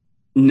time?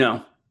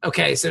 No.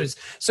 Okay, so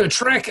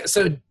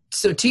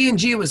so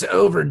TNG was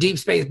over Deep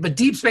Space, but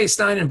Deep Space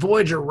Nine and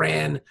Voyager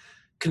ran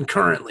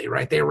concurrently,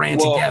 right? They ran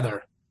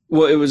together.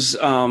 Well, it was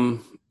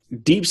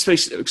Deep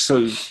Space.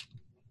 So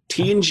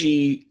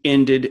TNG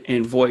ended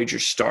and Voyager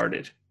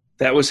started.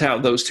 That was how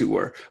those two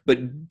were.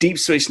 But Deep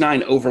Space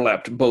Nine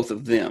overlapped both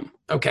of them.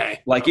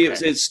 Okay.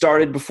 It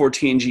started before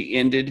TNG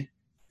ended,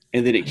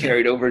 and then it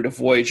carried over into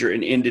Voyager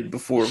and ended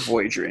before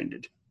Voyager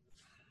ended.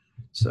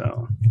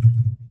 So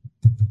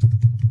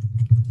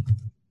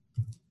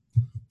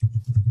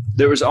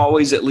there was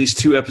always at least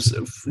 2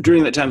 episodes.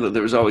 During that time, though,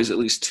 there was always at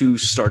least 2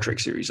 Star Trek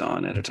series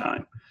on at a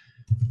time.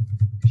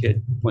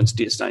 Once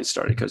DS9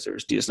 started, because there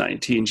was DS9 and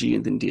TNG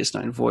and then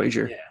DS9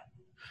 Voyager.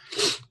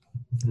 Yeah.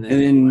 And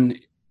then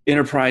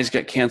Enterprise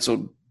got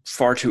canceled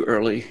far too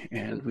early,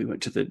 and we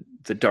went to the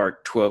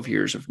dark 12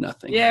 years of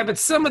nothing. Yeah, but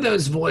some of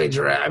those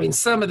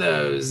some of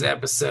those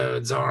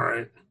episodes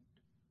aren't.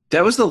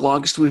 That was the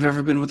longest we've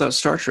ever been without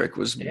Star Trek,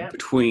 was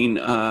between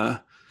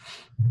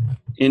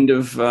end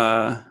of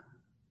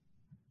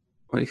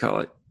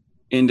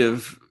end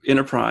of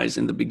Enterprise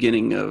and the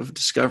beginning of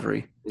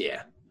Discovery.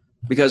 Yeah.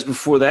 Because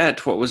before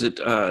that, what was it?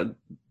 The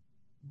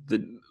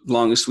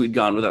longest we'd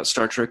gone without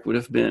Star Trek would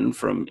have been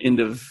from end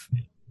of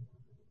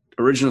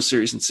original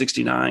series in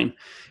 69,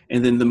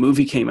 and then the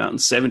movie came out in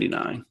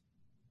 79,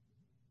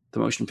 the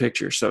motion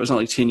picture. So it was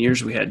only 10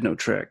 years we had no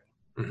Trek.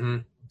 Mm-hmm.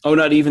 Oh,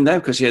 not even that,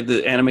 because you had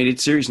the animated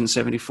series in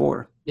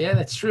 74. Yeah,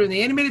 that's true. And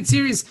the animated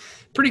series,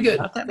 pretty good.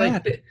 Not that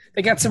bad.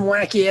 They got some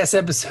wacky-ass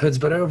episodes,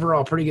 but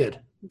overall, pretty good.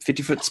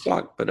 50-foot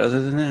Spock, but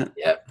other than that.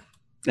 Yep.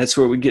 That's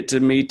where we get to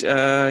meet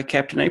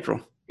Captain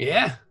April.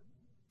 Yeah.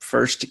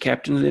 First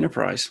captain of the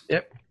Enterprise.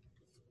 Yep.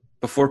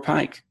 Before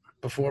Pike.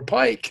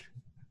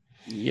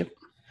 Yep.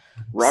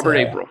 Robert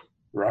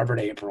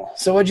April.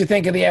 So what'd you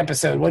think of the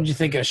episode? What'd you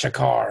think of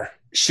Shakaar?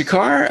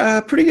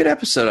 Shakaar, pretty good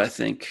episode, I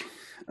think.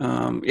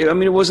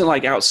 It wasn't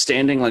like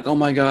outstanding, like, oh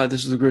my God,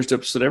 this is the greatest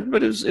episode ever,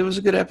 but it was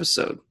a good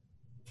episode.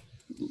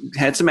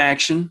 Had some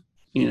action,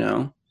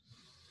 that's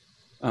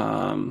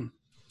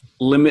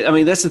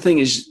the thing,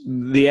 is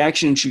the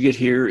action you get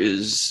here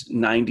is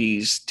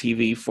 90s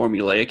TV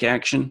formulaic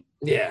action.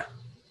 Yeah.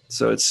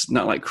 So it's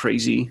not like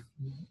crazy,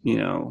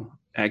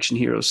 action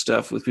hero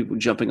stuff with people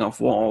jumping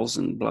off walls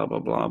and blah, blah,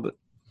 blah, but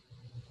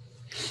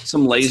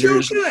some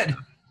lasers. Still good.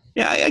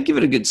 Yeah, I give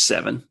it a good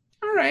 7.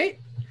 All right.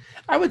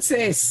 I would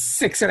say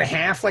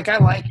 6.5. Like, I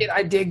like it.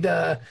 I dig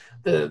the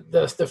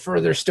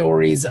further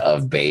stories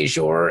of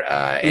Bajor.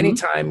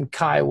 Anytime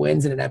Kai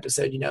wins in an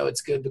episode,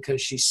 it's good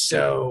because she's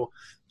so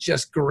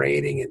just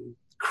grating and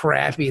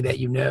crappy that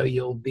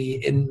you'll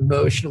be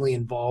emotionally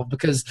involved,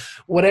 because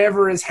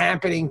whatever is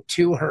happening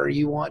to her,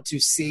 you want to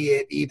see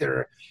it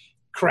either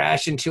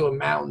crash into a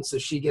mountain so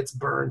she gets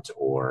burnt,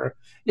 or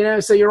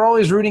so you're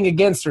always rooting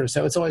against her,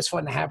 so it's always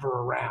fun to have her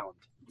around.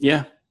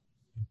 Yeah.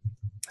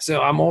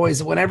 So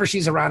whenever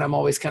she's around, I'm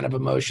always kind of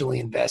emotionally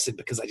invested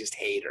because I just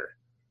hate her.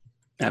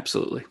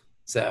 Absolutely.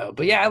 So,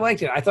 but yeah, I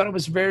liked it. I thought it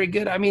was very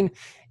good. I mean,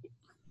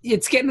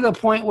 it's getting to the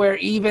point where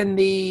even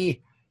the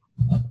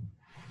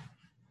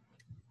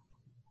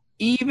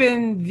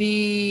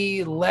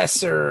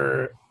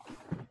lesser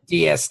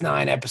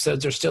DS9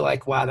 episodes are still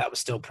like, wow, that was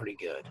still pretty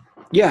good.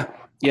 Yeah.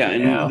 Yeah.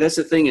 And that's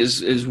the thing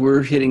is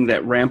we're hitting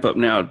that ramp up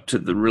now to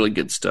the really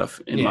good stuff,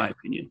 in my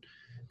opinion.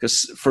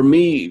 Because for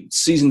me,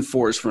 season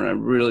 4 is when I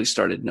really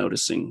started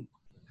noticing,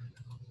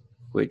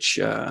 which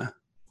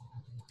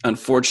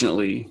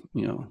unfortunately,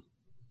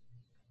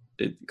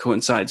 it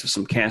coincides with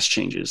some cast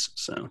changes.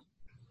 So,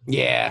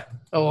 yeah.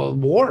 Oh,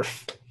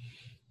 Worf.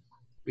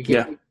 We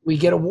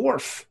get a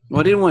Worf.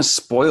 Well, I didn't want to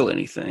spoil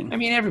anything. I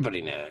mean,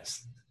 everybody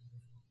knows.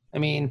 I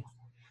mean,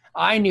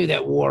 I knew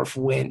that Worf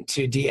went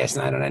to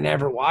DS9 and I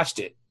never watched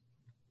it.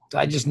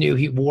 I just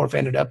knew Worf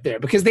ended up there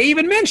because they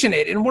even mention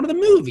it in one of the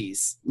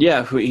movies.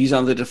 Yeah, he's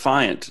on the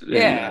Defiant.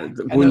 Yeah.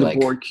 When the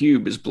Borg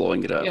cube is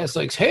blowing it up. Yeah, it's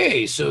like,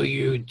 hey, so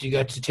you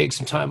got to take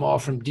some time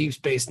off from Deep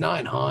Space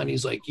Nine, huh? And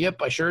he's like,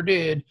 yep, I sure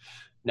did.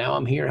 Now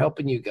I'm here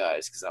helping you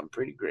guys because I'm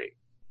pretty great.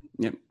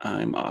 Yep,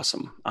 I'm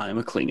awesome. I'm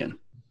a Klingon.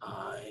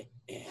 I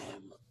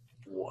am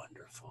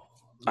wonderful.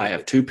 I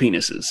have 2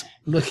 penises.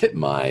 Look at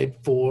my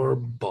 4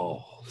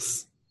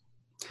 balls.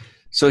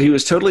 So he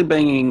was totally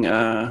banging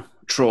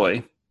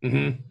Troy.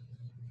 Mm-hmm.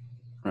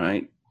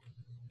 Right?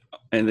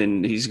 And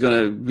then he's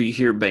going to be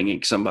here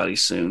banging somebody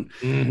soon.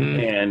 Mm-hmm.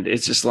 And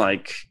it's just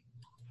like,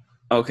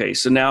 okay,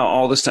 so now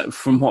all this time,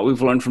 from what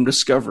we've learned from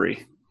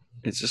Discovery,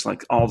 it's just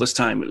like all this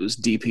time it was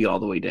DP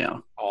all the way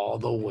down. All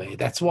the way.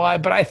 That's why.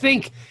 But I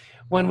think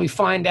when we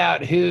find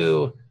out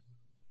who,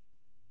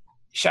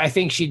 I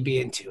think she'd be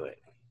into it,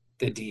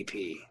 the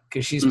DP,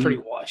 because she's pretty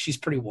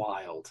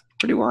wild.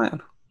 Pretty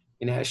wild.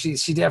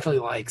 She definitely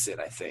likes it,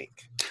 I think.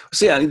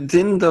 So yeah,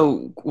 then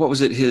though, what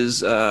was it?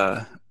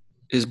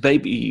 His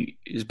baby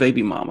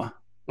mama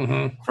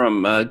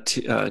from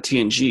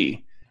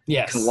TNG.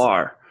 Yes.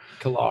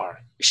 Kalar.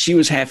 She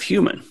was half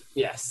human.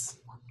 Yes.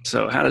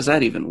 So how does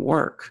that even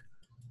work?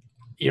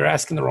 You're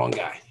asking the wrong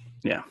guy.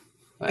 Yeah.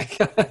 Yes.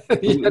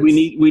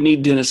 We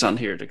need Dennis on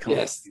here to come.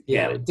 Yes.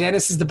 Yeah.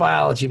 Dennis is the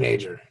biology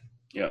major.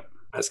 Yeah.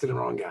 Asking the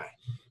wrong guy.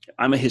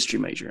 I'm a history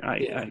major.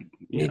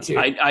 Me too.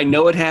 I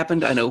know it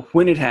happened. I know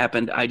when it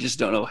happened. I just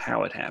don't know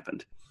how it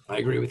happened. I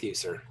agree with you,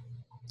 sir.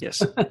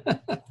 Yes.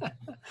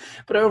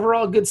 But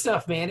overall, good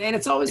stuff, man. And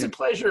it's always a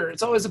pleasure.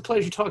 It's always a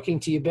pleasure talking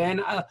to you,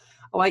 Ben. I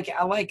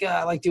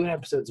like doing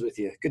episodes with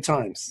you. Good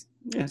times.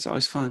 Yeah, it's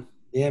always fun.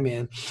 Yeah,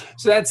 man.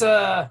 So that's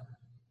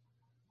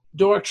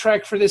Dork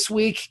Trek for this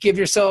week. Give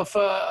yourself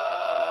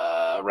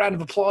a round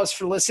of applause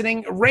for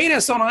listening. Rate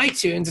us on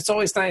iTunes. It's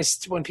always nice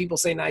when people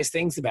say nice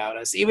things about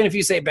us. Even if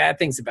you say bad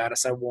things about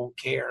us, I won't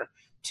care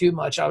too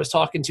much. I was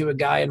talking to a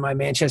guy in my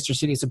Manchester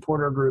City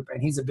supporter group,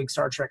 and he's a big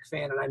Star Trek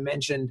fan, and I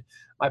mentioned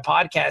my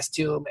podcast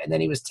to him, and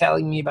then he was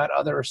telling me about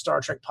other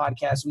Star Trek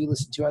podcasts we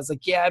listen to. I was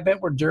like, yeah, I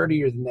bet we're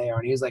dirtier than they are.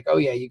 And he was like, oh,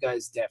 yeah, you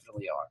guys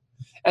definitely are.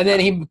 And then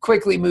he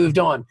quickly moved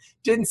on.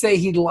 Didn't say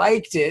he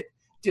liked it.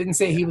 Didn't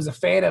say he was a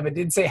fan of it.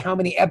 Didn't say how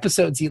many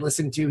episodes he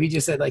listened to. He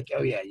just said, like,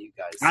 oh, yeah, you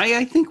guys.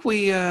 I think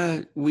we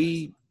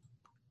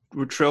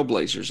were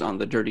trailblazers on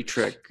the Dirty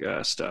Trek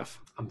stuff.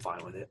 I'm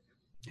fine with it.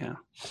 Yeah.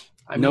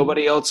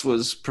 Nobody else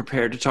was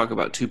prepared to talk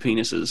about two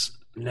penises.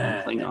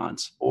 Nah,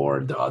 Klingons. Or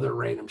the other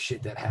random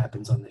shit that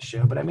happens on this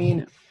show. But I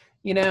mean,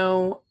 you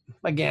know,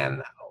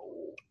 again,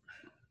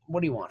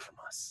 what do you want from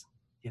us?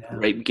 You know,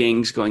 rape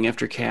gangs going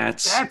after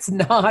cats. That's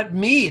not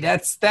me.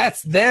 That's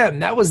them.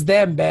 That was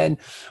them, Ben.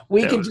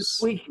 We can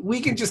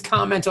just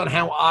comment on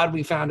how odd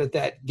we found it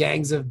that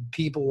gangs of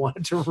people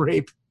wanted to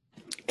rape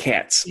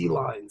cats.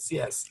 Felines.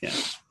 Yes. Yeah.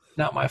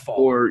 Not my fault.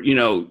 Or, you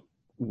know,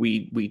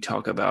 we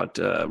talk about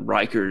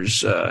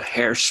Riker's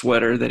hair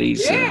sweater that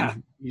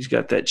he's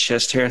got that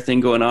chest hair thing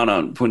going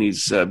on when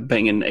he's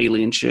banging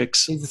alien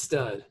chicks. He's a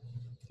stud.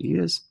 He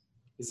is.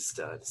 He's a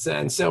stud.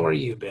 And so are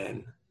you,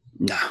 Ben.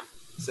 Nah.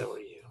 So are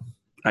you.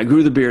 I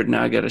grew the beard.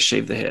 Now I got to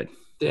shave the head.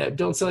 Yeah,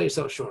 don't sell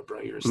yourself short, bro.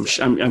 You're a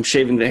stud. I'm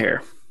shaving the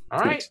hair. All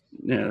right.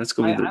 Yeah, that's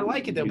going to be I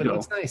like it though, but it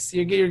looks nice.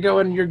 You're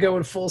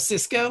going full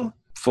Cisco.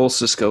 Full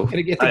Cisco.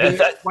 Gonna get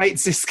the white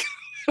Cisco.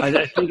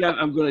 I think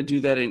I'm going to do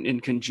that in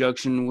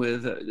conjunction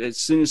with as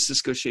soon as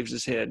Cisco shaves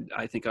his head,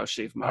 I think I'll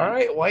shave mine. All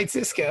right, white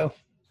Cisco.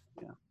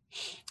 Yeah.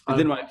 And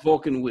then my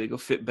Vulcan wig will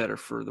fit better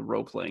for the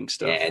role playing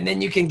stuff. Yeah, and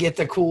then you can get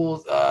the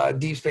cool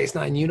Deep Space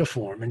Nine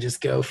uniform and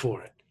just go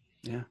for it.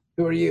 Yeah.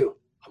 Who are you?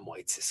 I'm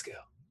white Cisco.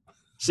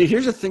 See,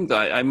 here's the thing, though.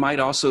 I might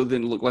also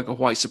then look like a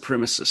white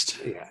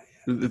supremacist. Yeah.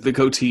 The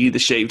goatee, the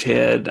shaved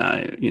head.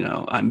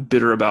 I'm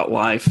bitter about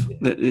life.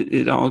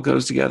 It all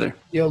goes together.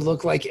 You'll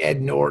look like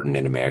Ed Norton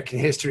in American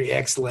History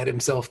X let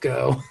himself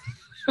go.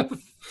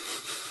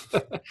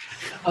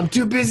 I'm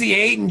too busy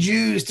hating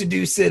Jews to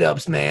do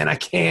sit-ups, man. I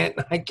can't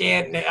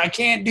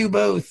do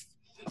both.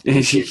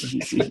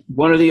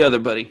 One or the other,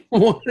 buddy.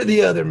 One or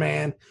the other,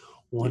 man.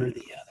 One or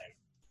the other.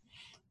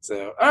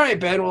 So, all right,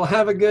 Ben. Well,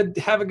 have a good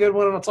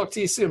one, and I'll talk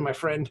to you soon, my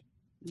friend.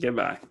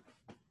 Goodbye.